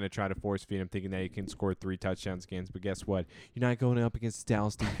 they're going to try to force feed him thinking that he can score 3 touchdowns against. But guess what? You're not going up against the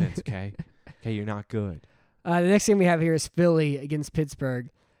Dallas defense, okay? Okay, you're not good. The next game we have here is Philly against Pittsburgh.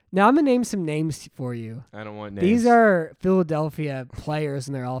 Now I'm gonna name some names for you. I don't want names. These are Philadelphia players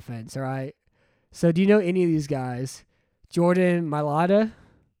in their offense, all right? So do you know any of these guys? Jordan Mailata?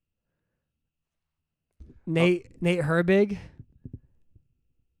 Nate Herbig?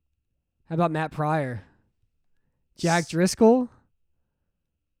 How about Matt Pryor? Jack Driscoll?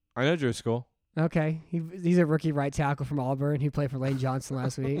 I know Driscoll. Okay. He's a rookie right tackle from Auburn who played for Lane Johnson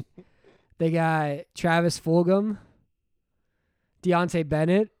last week. They got Travis Fulgham, Deontay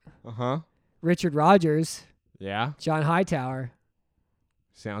Bennett, Uh-huh. Richard Rodgers, Yeah. John Hightower.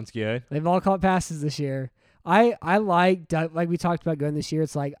 Sounds good. They've all caught passes this year. I like Doug, like we talked about going this year.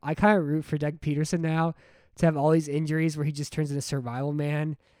 It's like I kind of root for Doug Peterson now to have all these injuries where he just turns into survival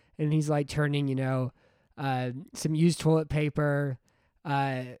man, and he's like turning some used toilet paper,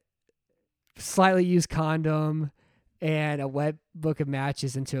 slightly used condom, and a wet book of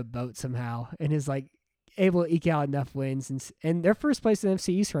matches into a boat somehow, and is like able to eke out enough wins, and they're first place in the NFC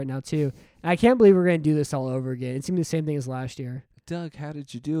East right now too. And I can't believe we're going to do this all over again. It's going to be the same thing as last year. Doug, how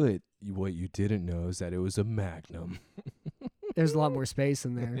did you do it? What you didn't know is that it was a Magnum. There's a lot more space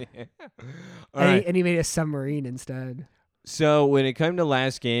in there. All right. And he made a submarine instead. So when it came to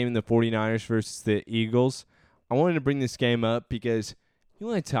last game in the 49ers versus the Eagles, I wanted to bring this game up because you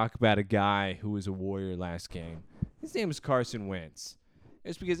want to talk about a guy who was a warrior last game. His name was Carson Wentz.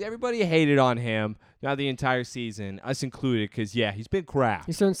 It's because everybody hated on him now the entire season, us included, because, yeah, he's been crap.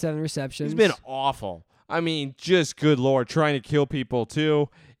 He's thrown 7 receptions. He's been awful. I mean, just good Lord, trying to kill people, too.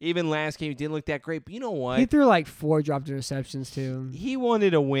 Even last game, he didn't look that great. But you know what? He threw like 4 dropped interceptions, too. He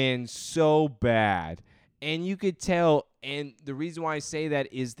wanted to win so bad. And you could tell, and the reason why I say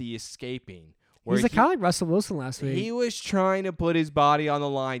that is the escaping. He's kind of like Russell Wilson last week. He was trying to put his body on the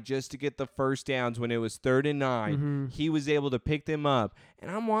line just to get the first downs when it was 3rd and 9. Mm-hmm. He was able to pick them up. And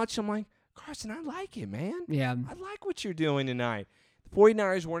I'm watching, I'm like, Carson, I like it, man. Yeah. I like what you're doing tonight. The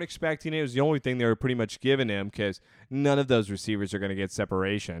 49ers weren't expecting it. It was the only thing they were pretty much giving him because none of those receivers are going to get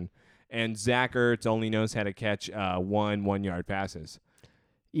separation. And Zach Ertz only knows how to catch 1-1-yard passes.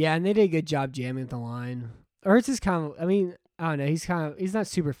 Yeah, and they did a good job jamming the line. Ertz is kind of, I mean, I don't know. He's not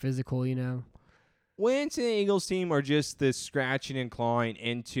super physical, you know. Wentz and the Eagles team are just this scratching and clawing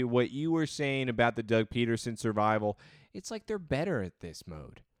into what you were saying about the Doug Peterson survival. It's like they're better at this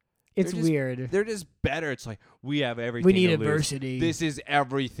mode. It's weird. They're just better. It's like, we have everything. We need to adversity. Lose. This is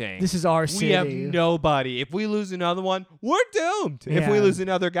everything. This is our city. We have nobody. If we lose another one, we're doomed. Yeah. If we lose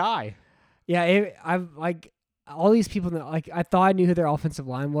another guy. Yeah, I've like all these people that like I thought I knew who their offensive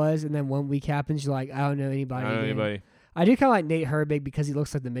line was, and then 1 week happens, you're like, I don't know anybody. I do kind of like Nate Herbig because he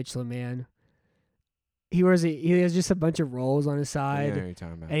looks like the Michelin Man. He has just a bunch of rolls on his side,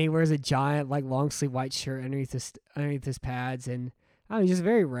 and he wears a giant like long sleeve white shirt underneath his pads, and I don't know, he's just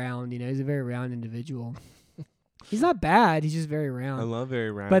very round. You know, he's a very round individual. He's not bad. He's just very round. I love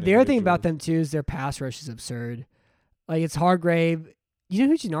very round. But the other thing about them too is their pass rush is absurd. Like it's Hargrave. You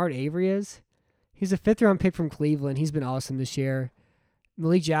know who Jannard Avery is? He's a 5th-round pick from Cleveland. He's been awesome this year.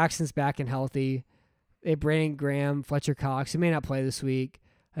 Malik Jackson's back and healthy. They have Brandon Graham, Fletcher Cox. He may not play this week.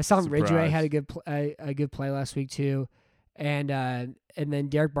 I saw Ridgeway had a good play last week too, and then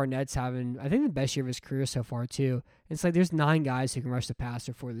Derek Barnett's having I think the best year of his career so far too. It's like there's 9 guys who can rush the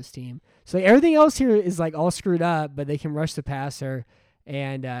passer for this team. So like, everything else here is like all screwed up, but they can rush the passer,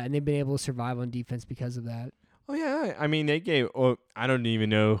 and they've been able to survive on defense because of that. Oh yeah, I mean they gave. Oh, I don't even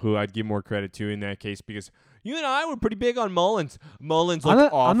know who I'd give more credit to in that case because you and I were pretty big on Mullins. Mullins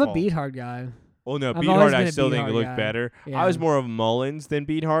looked awful. I'm a Beathard guy. Oh, no, Beathard I still think looked guy. better. Yeah. I was more of Mullins than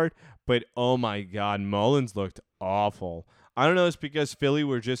Beathard, but oh, my God, Mullins looked awful. I don't know if it's because Philly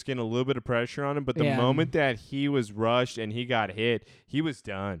were just getting a little bit of pressure on him, but the moment that he was rushed and he got hit, he was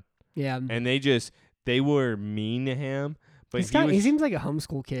done. Yeah. And they were mean to him. But he seems like a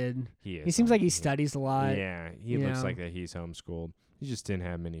homeschool kid. He is. He seems like he studies a lot. Yeah, he looks like that he's homeschooled. He just didn't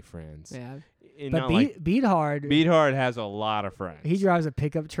have many friends. Yeah. And But Beathard has a lot of friends. He drives a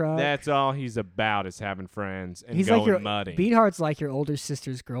pickup truck. That's all he's about is having friends and he's going like your, mudding. Beathard's like your older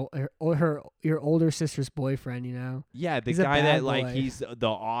sister's girl, your older sister's boyfriend. You know. Yeah, the he's guy that boy. he's the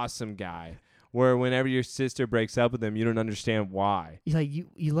awesome guy. Where whenever your sister breaks up with him, you don't understand why. He's like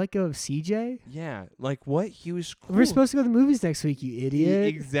you let go of CJ? Yeah, like what? He was cool. We're supposed to go to the movies next week, you idiot.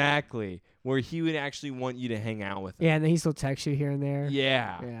 Exactly. Where he would actually want you to hang out with him. Yeah, and then he still texts you here and there.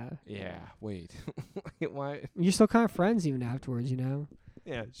 Yeah. Yeah. Wait. Why? You're still kind of friends even afterwards, you know?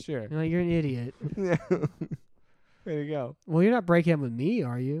 Yeah, sure. You're like, you're an idiot. Yeah. Way to go. Well, you're not breaking up with me,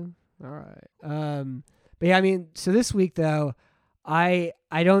 are you? All right. But yeah, I mean, so this week though, I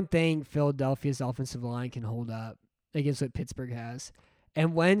don't think Philadelphia's offensive line can hold up against what Pittsburgh has.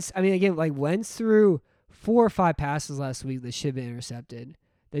 And Wentz threw 4 or 5 passes last week that should have been intercepted.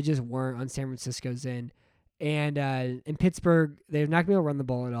 They just weren't on San Francisco's end. And in Pittsburgh, they're not going to be able to run the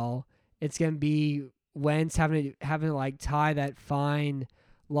ball at all. It's going to be Wentz having to like tie that fine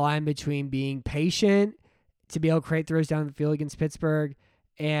line between being patient to be able to create throws down the field against Pittsburgh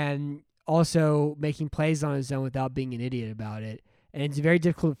and also making plays on his own without being an idiot about it. And it's very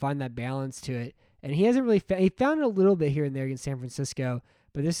difficult to find that balance to it. And he hasn't really he found it a little bit here and there against San Francisco,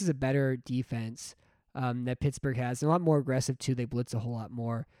 but this is a better defense that Pittsburgh has. And a lot more aggressive, too. They blitz a whole lot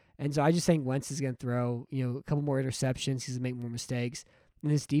more. And so I just think Wentz is going to throw, a couple more interceptions. He's going to make more mistakes.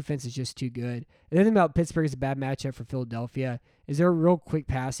 And this defense is just too good. The other thing about Pittsburgh is a bad matchup for Philadelphia is they're a real quick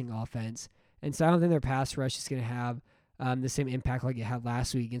passing offense. And so I don't think their pass rush is going to have the same impact like it had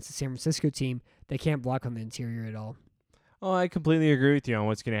last week against the San Francisco team. They can't block on the interior at all. Oh, I completely agree with you on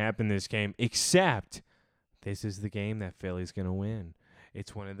what's going to happen in this game, except this is the game that Philly's going to win.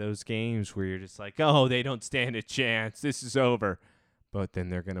 It's one of those games where you're just like, oh, they don't stand a chance. This is over. But then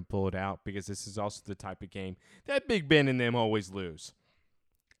they're going to pull it out because this is also the type of game that Big Ben and them always lose.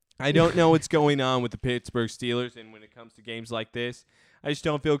 I don't know what's going on with the Pittsburgh Steelers, and when it comes to games like this, I just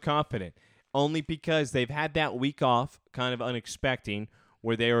don't feel confident. Only because they've had that week off, kind of unexpected,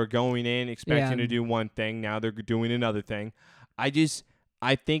 where they were going in expecting to do one thing. Now they're doing another thing.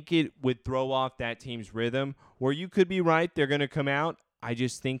 I think it would throw off that team's rhythm, where you could be right. They're going to come out. I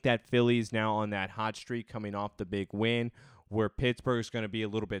just think that Philly's now on that hot streak coming off the big win, where Pittsburgh's going to be a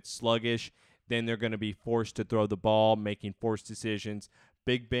little bit sluggish. Then they're going to be forced to throw the ball, making forced decisions.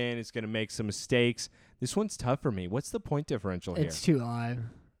 Big Ben is going to make some mistakes. This one's tough for me. What's the point differential here? It's too high.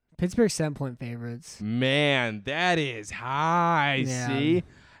 Pittsburgh's 7-point favorites. Man, that is high. Yeah. See,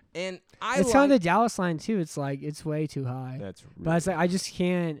 and It's kind of the Dallas line too. It's like it's way too high. That's really But it's like I just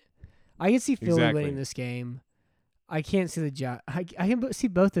can't. I can see Philly Exactly. winning this game. I can't see the Jets. I can see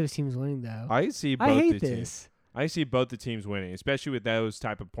both those teams winning though. I see both I hate the teams. this. I see both the teams winning, especially with those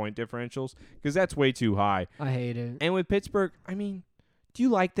type of point differentials, because that's way too high. I hate it. And with Pittsburgh, I mean, do you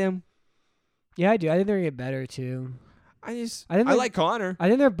like them? Yeah, I do. I think they're gonna get better too. I think I they're- like Connor. I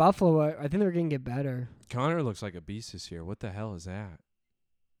think they're Buffalo. I think they're gonna get better. Connor looks like a beast this year. What the hell is that?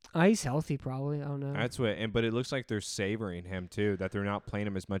 He's healthy, probably. I don't know. That's what. But it looks like they're savoring him too. That they're not playing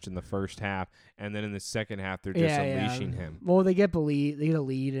him as much in the first half, and then in the second half they're just unleashing him. Well, they get a lead. They get a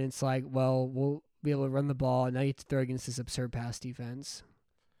lead, and it's like, well, we'll be able to run the ball, and now you have to throw against this absurd pass defense.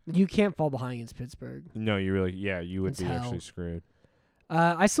 You can't fall behind against Pittsburgh. No, you would It's be hell. actually screwed.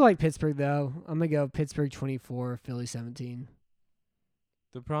 I still like Pittsburgh though. I'm gonna go Pittsburgh 24, Philly 17.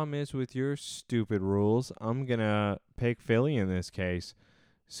 The problem is with your stupid rules, I'm going to pick Philly in this case.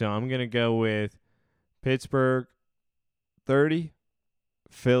 So I'm going to go with Pittsburgh 30,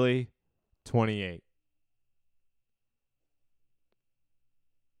 Philly 28.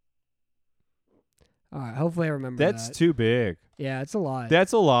 All right. Hopefully, I remember That's that. too big. Yeah, it's a lot.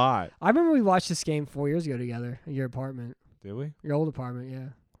 That's a lot. I remember we watched this game 4 years ago together at your apartment, Did we? your old apartment.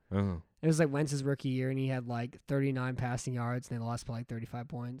 Yeah, Oh. it was like Wentz's rookie year, and he had like 39 passing yards, and they lost by like 35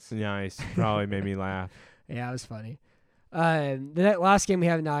 points. Nice. Probably made me laugh. Yeah, it was funny. The last game we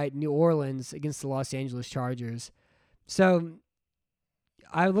have tonight, New Orleans against the Los Angeles Chargers. So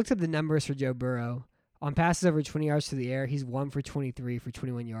I looked up the numbers for Joe Burrow. On passes over 20 yards to the air, he's 1 for 23 for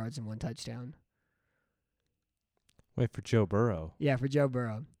 21 yards and 1 touchdown. Wait, for Joe Burrow. Yeah, for Joe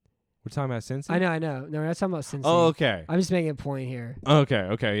Burrow. We're talking about Cincy? I know. No, we're not talking about Cincy. Oh, okay. I'm just making a point here.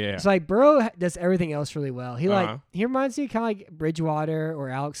 Okay, yeah. It's like Burrow does everything else really well. He Uh-huh. he reminds me kind of like Bridgewater or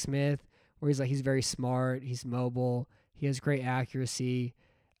Alex Smith, where he's very smart, he's mobile, he has great accuracy,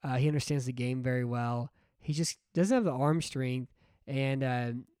 he understands the game very well. He just doesn't have the arm strength, and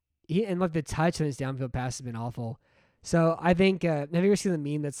like the touch on his downfield pass has been awful. So I think have you ever seen the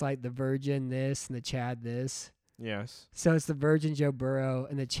meme that's like the Virgin this and the Chad this? Yes. So it's the Virgin Joe Burrow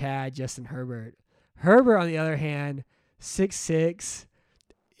and the Chad Justin Herbert. Herbert, on the other hand, 6'6",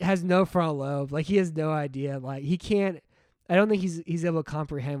 has no frontal lobe. Like, he has no idea. Like, he can't. I don't think he's able to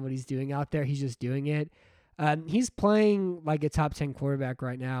comprehend what he's doing out there. He's just doing it. He's playing like a top 10 quarterback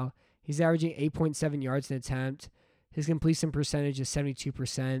right now. He's averaging 8.7 yards an attempt. His completion percentage is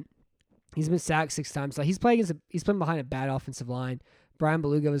 72%. He's been sacked 6 times. Like, he's playing behind a bad offensive line. Brian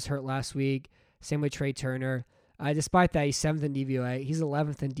Beluga was hurt last week. Same with Trey Turner. Despite that, he's 7th in DVOA. He's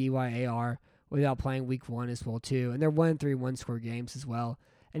 11th in DYAR without playing week 1 as well, too. And they're 1-3 one-score games as well.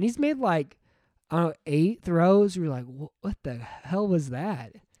 And he's made, 8 throws. You're like, what the hell was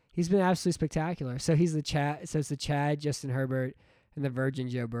that? He's been absolutely spectacular. So he's the Chad. So it's the Chad, Justin Herbert, and the Virgin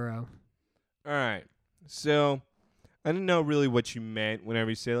Joe Burrow. All right. So I didn't know really what you meant whenever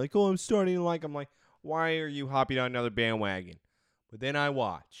you say, like, oh, I'm starting to like. I'm like, why are you hopping on another bandwagon? But then I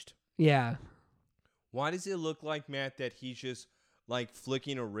watched. Yeah. Why does it look like, Matt, that he's just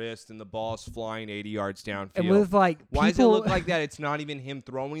flicking a wrist and the ball's flying 80 yards downfield? And with why does it look like that? It's not even him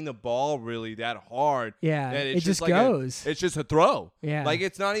throwing the ball really that hard. Yeah, that it just like goes. It's just a throw. Yeah.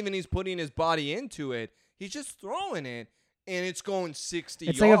 It's not even he's putting his body into it. He's just throwing it, and it's going 60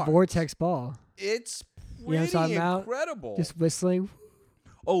 It's yards. like a vortex ball. It's You know what I'm pretty talking about? incredible. Just whistling.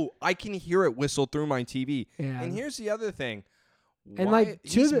 Oh, I can hear it whistle through my TV. Yeah. And here's the other thing. And,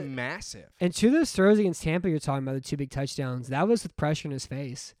 He's massive. And 2 of those throws against Tampa you're talking about, the 2 big touchdowns, that was with pressure in his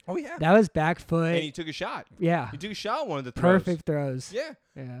face. Oh, yeah. That was back foot. And he took a shot. Yeah. He took a shot on one of the throws. Perfect throws. Yeah.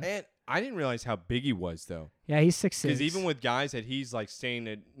 Yeah. And I didn't realize how big he was, though. Yeah, he's 6'6". Because even with guys that he's,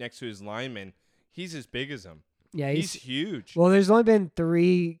 staying next to his lineman, he's as big as him. Yeah, He's huge. well. There's only been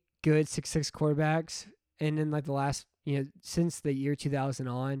 3 good 6'6" quarterbacks, and in like the last, since the year 2000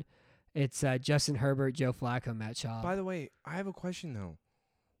 on, it's Justin Herbert, Joe Flacco, Matt Schaub. By the way, I have a question though.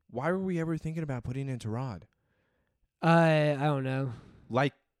 Why were we ever thinking about putting in Tyrod? I don't know.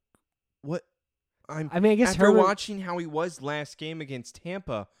 Like, what? I mean, I guess After Herbert. watching how he was last game against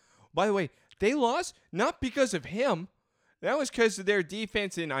Tampa, by the way, they lost not because of him. That was because of their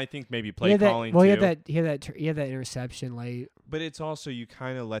defense and I think maybe play calling Well, too. he had that interception late. But it's also you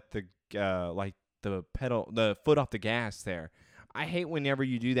kind of let the the foot off the gas there. I hate whenever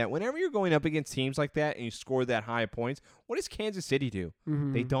you do that. Whenever you're going up against teams like that and you score that high of points, what does Kansas City do?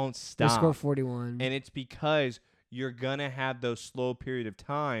 Mm-hmm. They don't They stop. score 41. And it's because you're going to have those slow period of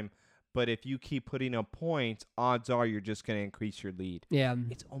time. But if you keep putting up points, odds are you're just going to increase your lead. Yeah.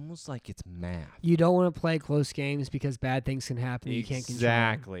 It's almost like it's math. You don't want to play close games because bad things can happen that you can't control.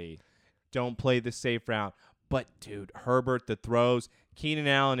 Exactly. Don't play the safe route. But, dude, Herbert, the throws, Keenan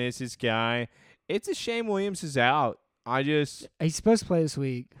Allen is his guy. It's a shame Williams is out. He's supposed to play this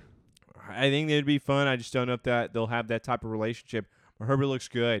week. I think it'd be fun. I just don't know if that they'll have that type of relationship. But Herbert looks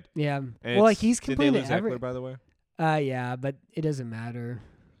good. Yeah. And Well, like he's did they complaining lose to Eckler, by the way? Yeah, but it doesn't matter.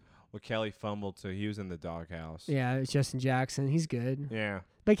 Well, Kelly fumbled, so he was in the doghouse. Yeah, it's Justin Jackson. He's good. Yeah.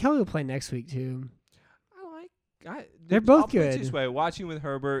 But Kelly will play next week too. They're I'll both put it good. this way, watching with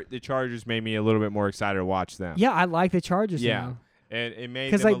Herbert, the Chargers made me a little bit more excited to watch them. Yeah, I like the Chargers Yeah. now. And it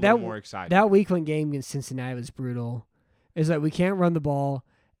made 'Cause, them like, a little that- more excited. That week one game against Cincinnati was brutal. It's like we can't run the ball,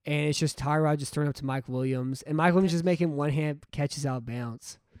 and it's just Tyrod just throwing up to Mike Williams, and Mike Williams just making one-hand catches out of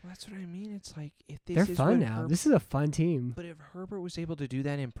bounds. Well, that's what I mean. It's like if this They're is fun what now. Herbert- This is a fun team. But if Herbert was able to do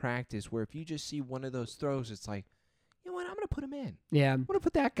that in practice, where if you just see one of those throws, it's like, you know what, I'm going to put him in. Yeah. I'm going to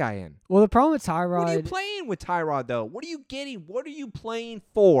put that guy in. Well, the problem with What are you Tyrod. playing with Tyrod, though? What are you getting? What are you playing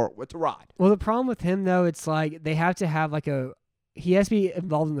for with Tyrod? Well, the problem with him though, it's like they have to have he has to be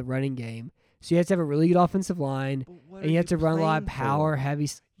involved in the running game. So you have to have a really good offensive line, and you have to run a lot of power heavy.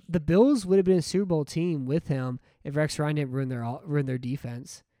 The Bills would have been a Super Bowl team with him if Rex Ryan didn't ruin their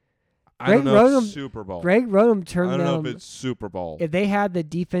defense. I don't Greg know if Rotem- it's Super Bowl. Greg Rotem I turned don't know them. if it's Super Bowl. If they had the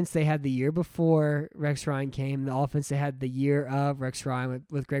defense they had the year before Rex Ryan came, the offense they had the year of Rex Ryan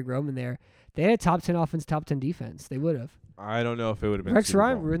with Greg Roman there, they had a top 10 offense, top 10 defense. They would have. I don't know if it would have been Rex Super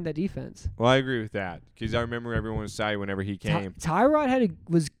Ryan Bowl. ruined that defense. Well, I agree with that because I remember everyone was excited whenever he came. Tyrod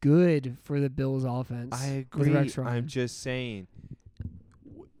was good for the Bills offense. I with agree. Rex Ryan. I'm just saying.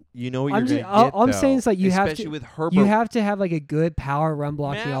 You know what I'm you're just- going to get, all I'm though, saying is, like, you have especially to- with Herbert. You have to have like a good power run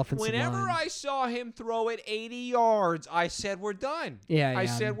blocking Matt, offensive whenever line. I saw him throw it 80 yards, I said, we're done. Yeah, I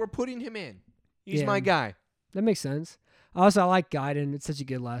yeah. said, we're putting him in. He's Yeah. my guy. That makes sense. Also, I like Guyton. It's such a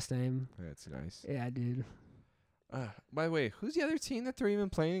good last name. That's nice. Yeah, dude. By the way, who's the other team that they're even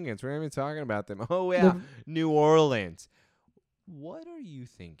playing against? We're not even talking about them. Oh, yeah. New Orleans. What are you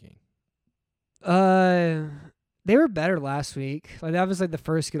thinking? They were better last week. Like that was like the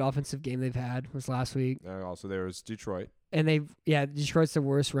first good offensive game they've had was last week. Also, there was Detroit. And Detroit's the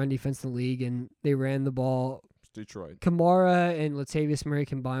worst run defense in the league, and they ran the ball. It's Detroit. Kamara and Latavius Murray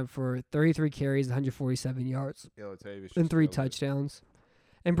combined for 33 carries, 147 yards, Yeah, Latavius and just 3 killed it. touchdowns.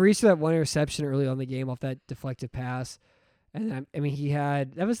 And Brees threw that one interception early on in the game off that deflected pass. And I mean,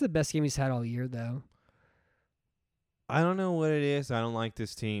 that was the best game he's had all year, though. I don't know what it is. I don't like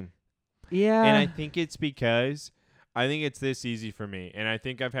this team. Yeah. And I think it's because I think it's this easy for me. And I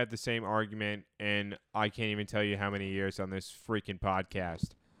think I've had the same argument, and I can't even tell you how many years on this freaking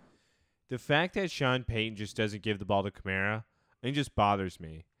podcast. The fact that Sean Payton just doesn't give the ball to Kamara, it just bothers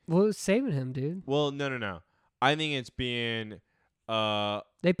me. Well, it's saving him, dude. Well, no. I think it's being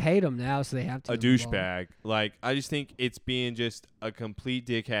They paid him now, so they have to. a give him the ball. douchebag. Like, I just think it's being just a complete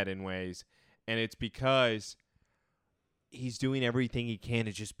dickhead in ways. And it's because he's doing everything he can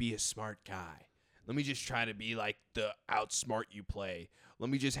to just be a smart guy. Let me just try to be like the outsmart you play. Let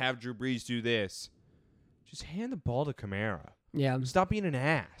me just have Drew Brees do this. Just hand the ball to Kamara. Yeah. Stop being an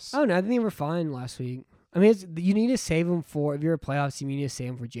ass. Oh, no, I think they were fine last week. I mean, you need to save him for, if you're a playoff team, you need to save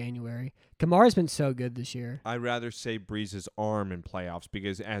him for January. Kamara's been so good this year. I'd rather save Brees' arm in playoffs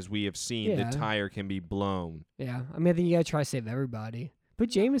because, as we have seen, Yeah. the tire can be blown. Yeah. I mean, I think you got to try to save everybody. Put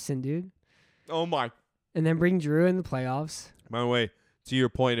Jameson, dude. Oh, my. And then bring Drew in the playoffs. By the way, to your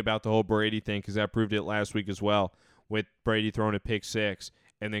point about the whole Brady thing, because I proved it last week as well, with Brady throwing a pick six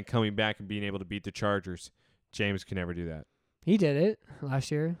and then coming back and being able to beat the Chargers. James can never do that. He did it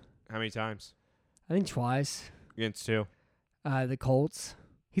last year. How many times? I think twice. Against two? The Colts.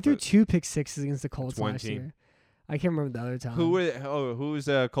 He threw But 2 pick sixes against the Colts one last team. year. I can't remember the other time. Who was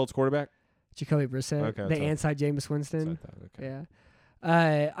Colts quarterback? Jacoby Brissett. Okay, the that's all. anti-Jameis That's what I Winston. thought, okay. Yeah.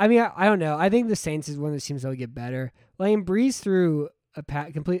 I mean, I don't know. I think the Saints is one of those teams that will get better. Like, Breeze threw a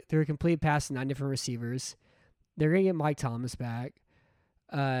complete pass to 9 different receivers. They're gonna get Mike Thomas back.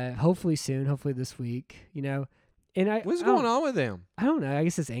 Hopefully soon. Hopefully this week. You know. And What's going on with him? I don't know. I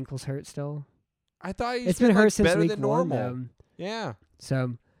guess his ankle's hurt still. I thought It's been hurt since better week than 1, normal. though. Yeah.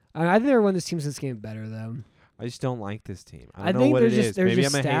 So I think they're one of those teams that's getting better though. I just don't like this team. I I don't know think what they're it just is. they're Maybe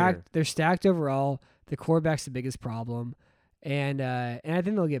just I'm a stacked. hater. They're stacked overall. The quarterback's the biggest problem, and I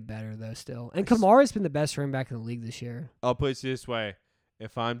think they'll get better though still. And Kamara's been the best running back in the league this year. I'll put it this way: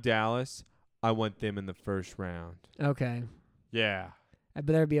 if I'm Dallas, I want them in the first round. Okay, Yeah. but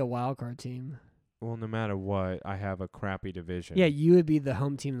there'd be a wild card team. Well, no matter what, I have a crappy division. Yeah, you would be the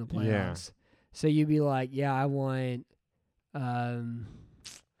home team in the playoffs. Yeah. So you'd be like, yeah, I want, I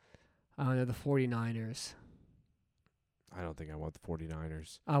don't know, the 49ers. I don't think I want the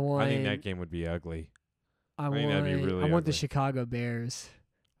 49ers. I want. I think that game would be ugly. I think that'd be really want the ugly. Chicago Bears.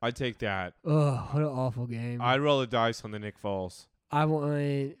 I'd take that. Oh, what an awful game. I'd roll the dice on the Nick Foles. I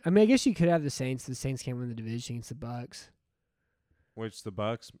mean, I guess you could have the Saints. The Saints can't win the division against the Bucks. Which the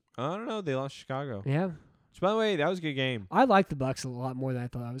Bucks, I don't know. They lost Chicago. Yeah, Which, by the way, that was a good game. I like the Bucks a lot more than I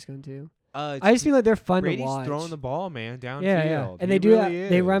thought I was going to. I I just feel like they're fun Brady's to watch. throwing the ball, man, downfield. yeah, and He they do that. really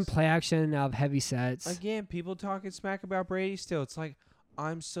They run is. play action out of heavy sets. Again, people talking smack about Brady still. It's like,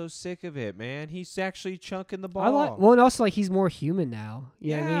 I'm so sick of it, man. He's actually chunking the ball. I like. Well, and also like he's more human now.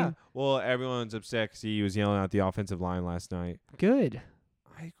 You know what I mean? Well, everyone's upset because he was yelling at the offensive line last night. Good.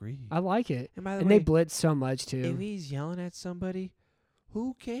 I agree. I like it. And by the And way, they blitz so much if too. he's yelling at somebody,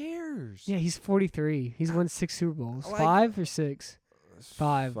 who cares? Yeah, he's 43. He's won 6 Super Bowls. Like- 5 or 6.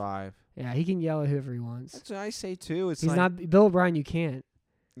 5. 5. Yeah, he can yell at whoever he wants. That's what I say too. It's He's like, not Bill O'Brien. You can't.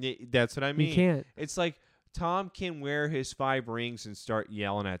 Yeah, that's what I mean. You can't. It's like Tom can wear his 5 rings and start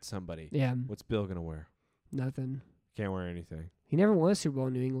yelling at somebody. Yeah, What's Bill gonna wear? nothing. Can't wear anything. He never won a Super Bowl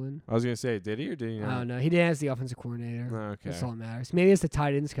in New England. I was gonna say, did he or did he I not? don't know. He did as the offensive coordinator. Okay. That's all that matters. Maybe as the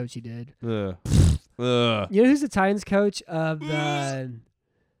tight ends coach, he did. Ugh. Ugh. You know who's the tight ends coach of the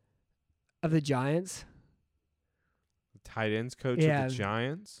Giants? Tight ends coach Yeah. of the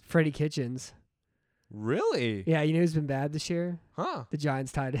Giants. Freddie Kitchens. Really? Yeah, you know who's been bad this year? Huh. The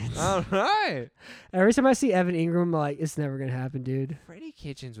Giants tight ends. All right. Every time I see Evan Ingram, I'm like, it's never gonna happen, dude. Freddie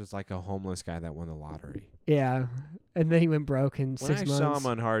Kitchens was like a homeless guy that won the lottery. Yeah, and then he went broke in When 6 I months. saw him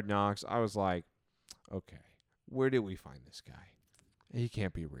on Hard Knocks, I was like, okay, where did we find this guy? He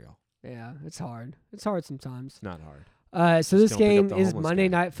can't be real. Yeah, it's hard. It's hard sometimes. It's not hard. So Just this don't pick up game the is homeless Monday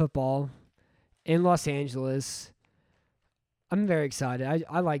guy. Night Football in Los Angeles. I'm very excited.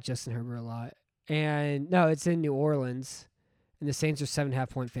 I like Justin Herbert a lot. And no, it's in New Orleans, and the Saints are 7.5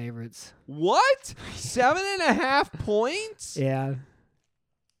 point favorites. What? 7.5 points? Yeah.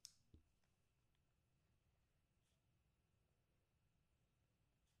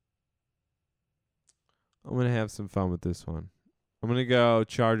 I'm going to have some fun with this one. I'm going to go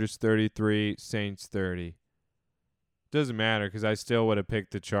Chargers 33, Saints 30. Doesn't matter because I still would have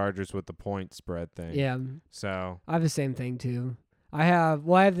picked the Chargers with the point spread thing. Yeah. So I have the same thing too. I have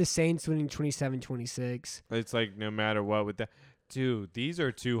the Saints winning 27-26. it's like no matter what with that. Dude, these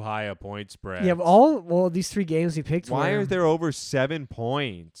are too high a point spread. Yeah, these 3 games we picked Why were, are there over 7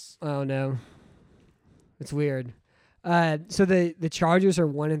 points? Oh no. It's weird. So the Chargers are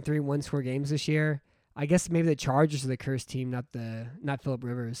 1-3 1-score games this year. I guess maybe the Chargers are the cursed team, not Phillip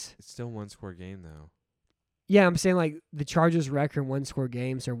Rivers. It's still 1-score game though. Yeah, I'm saying like the Chargers' record 1-score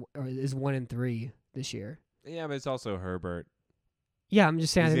games is 1-3 this year. Yeah, but it's also Herbert. Yeah, I'm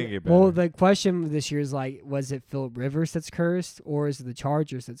just saying. He's gonna get Well, better. the question this year is like, was it Phillip Rivers that's cursed, or is it the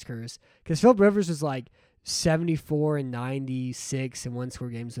Chargers that's cursed? Because Phillip Rivers was like 74 and 96 in 1-score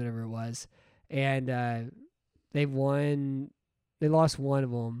games, whatever it was, and they lost one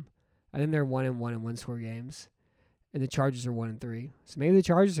of them. I think they're 1-1 in 1-score games, and the Chargers are 1-3. So maybe the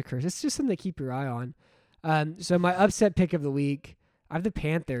Chargers are cursed. It's just something to keep your eye on. So my upset pick of the week, I have the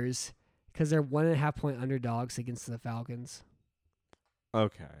Panthers because they're 1.5 point underdogs against the Falcons.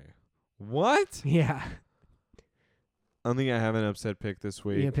 Okay. What? Yeah. I don't think I have an upset pick this You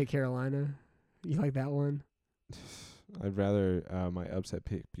week. gonna pick Carolina? You like that one? I'd rather my upset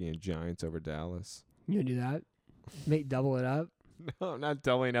pick being Giants over Dallas. You gonna do that? Double it up? No, I'm not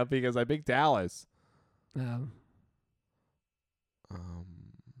doubling up because I picked Dallas. No.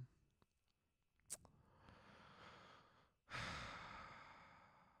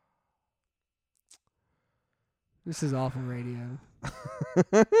 This is awful radio.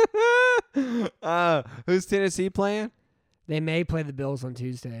 Who's Tennessee playing? They may play the Bills on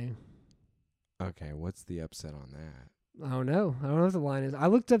Tuesday. Okay, what's the upset on that? I don't know. I don't know what the line is. I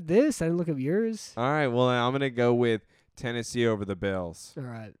looked up this. I didn't look up yours. All right, well, I'm going to go with Tennessee over the Bills. All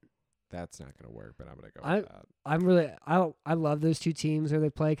right. That's not going to work, but I'm going to go with that. I love those two teams where they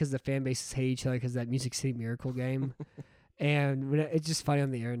play because the fan bases hate each other because that Music City Miracle game. And it's just funny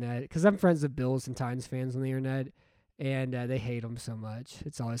on the internet because I'm friends with Bills and Titans fans on the internet, and they hate them so much.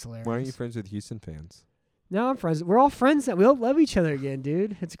 It's always hilarious. Why aren't you friends with Houston fans? No, I'm friends. We're all friends. We all love each other again,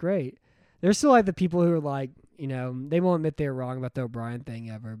 dude. It's great. There's still like the people who are like, they won't admit they're wrong about the O'Brien thing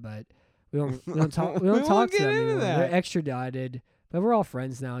ever, but we don't talk. We don't talk to them anymore. They're extradited, but we're all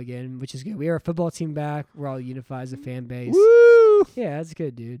friends now again, which is good. We are a football team back. We're all unified as a fan base. Woo! Yeah, that's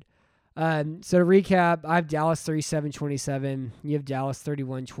good, dude. So to recap, I have Dallas 37-27. You have Dallas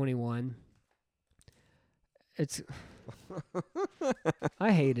 31-21. It's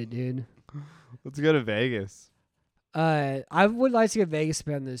I hate it, dude. Let's go to Vegas. I would like to get Vegas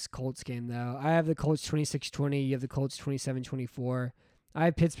bet on this Colts game, though. I have the Colts 26-20. You have the Colts 27-24. I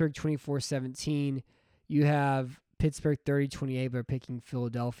have Pittsburgh 24-17. You have Pittsburgh 30-28, but picking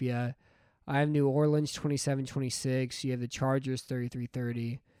Philadelphia. I have New Orleans 27-26. You have the Chargers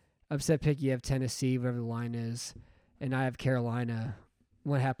 33-30. Upset pick, you have Tennessee, whatever the line is. And I have Carolina,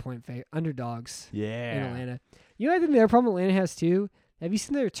 1.5 point underdogs in Atlanta. You know, I think the other problem Atlanta has, too? Have you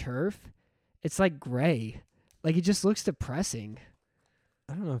seen their turf? It's like gray. Like, it just looks depressing.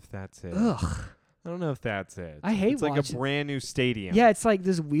 I don't know if that's it. Ugh. I don't know if that's it. I hate It's like a watching- brand new stadium. Yeah, it's like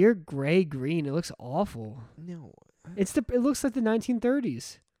this weird gray-green. It looks awful. No. It looks like the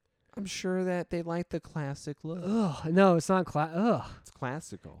 1930s. I'm sure that they like the classic look. Ugh. No, it's not ugh. It's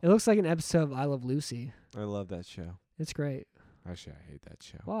classical. It looks like an episode of I Love Lucy. I love that show. It's great. Actually, I hate that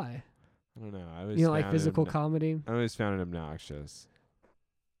show. Why? I don't know. I always You don't like found it physical comedy? I always found it obnoxious.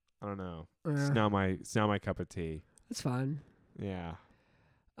 I don't know. It's Uh, not my cup of tea. It's fine. Yeah.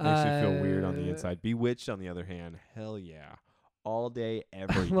 Makes you feel weird on the inside. Bewitched, on the other hand, hell yeah. All day,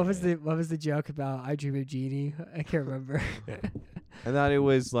 every day. What was the joke about I Dream of Jeannie? I can't remember. I thought it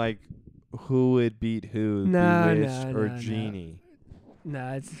was like who would beat who, Bewitched or Genie. No,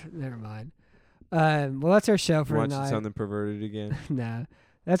 it's never mind. Well, that's our show for Watching tonight. something perverted again. No,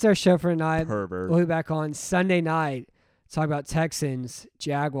 that's our show for tonight. Pervert. We'll be back on Sunday night. Talk about Texans,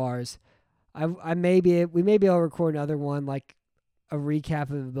 Jaguars. We may be able to record another one, like a recap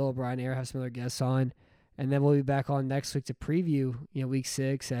of the Bill O'Brien era, have some other guests on, and then we'll be back on next week to preview, Week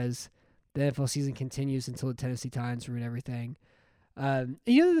 6 as the NFL season continues until the Tennessee Titans ruin everything.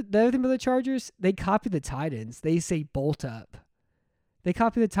 The other thing about the Chargers, they copy the Titans. They say bolt up. They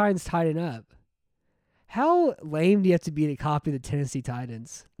copy the Titans tighten up. How lame do you have to be to copy the Tennessee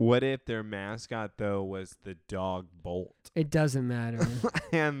Titans? What if their mascot, though, was the dog Bolt? It doesn't matter.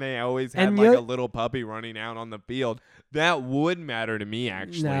 And they always had a little puppy running out on the field. That would matter to me,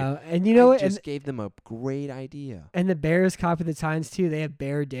 actually. No, and you know what? Just gave them a great idea. And the Bears copy the Titans too. They have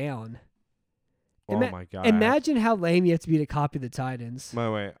Bear Down. Oh my God! Imagine how lame you have to be to copy the Titans. By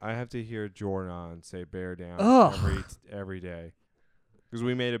the way, I have to hear Jordan say "bear down" every day, because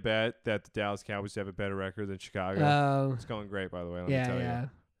we made a bet that the Dallas Cowboys have a better record than Chicago. Oh, It's going great, by the way. Let me tell you,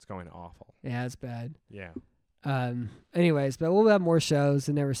 it's going awful. Yeah, it's bad. Yeah. Anyways, but we'll have more shows.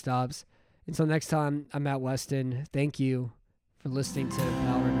 It never stops. Until next time, I'm Matt Weston. Thank you for listening to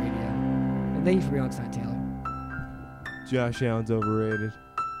Ballard Radio, and thank you for being on tonight, Taylor. Josh Allen's overrated.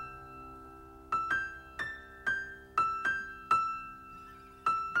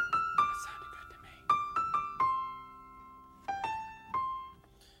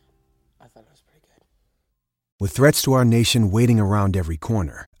 With threats to our nation waiting around every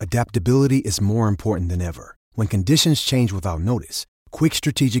corner, adaptability is more important than ever. When conditions change without notice, quick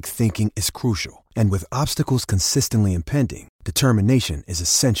strategic thinking is crucial. And with obstacles consistently impending, determination is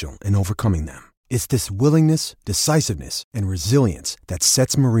essential in overcoming them. It's this willingness, decisiveness, and resilience that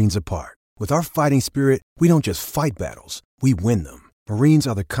sets Marines apart. With our fighting spirit, we don't just fight battles, we win them. Marines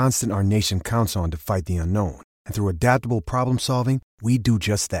are the constant our nation counts on to fight the unknown. And through adaptable problem solving, we do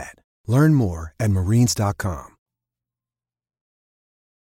just that. Learn more at Marines.com.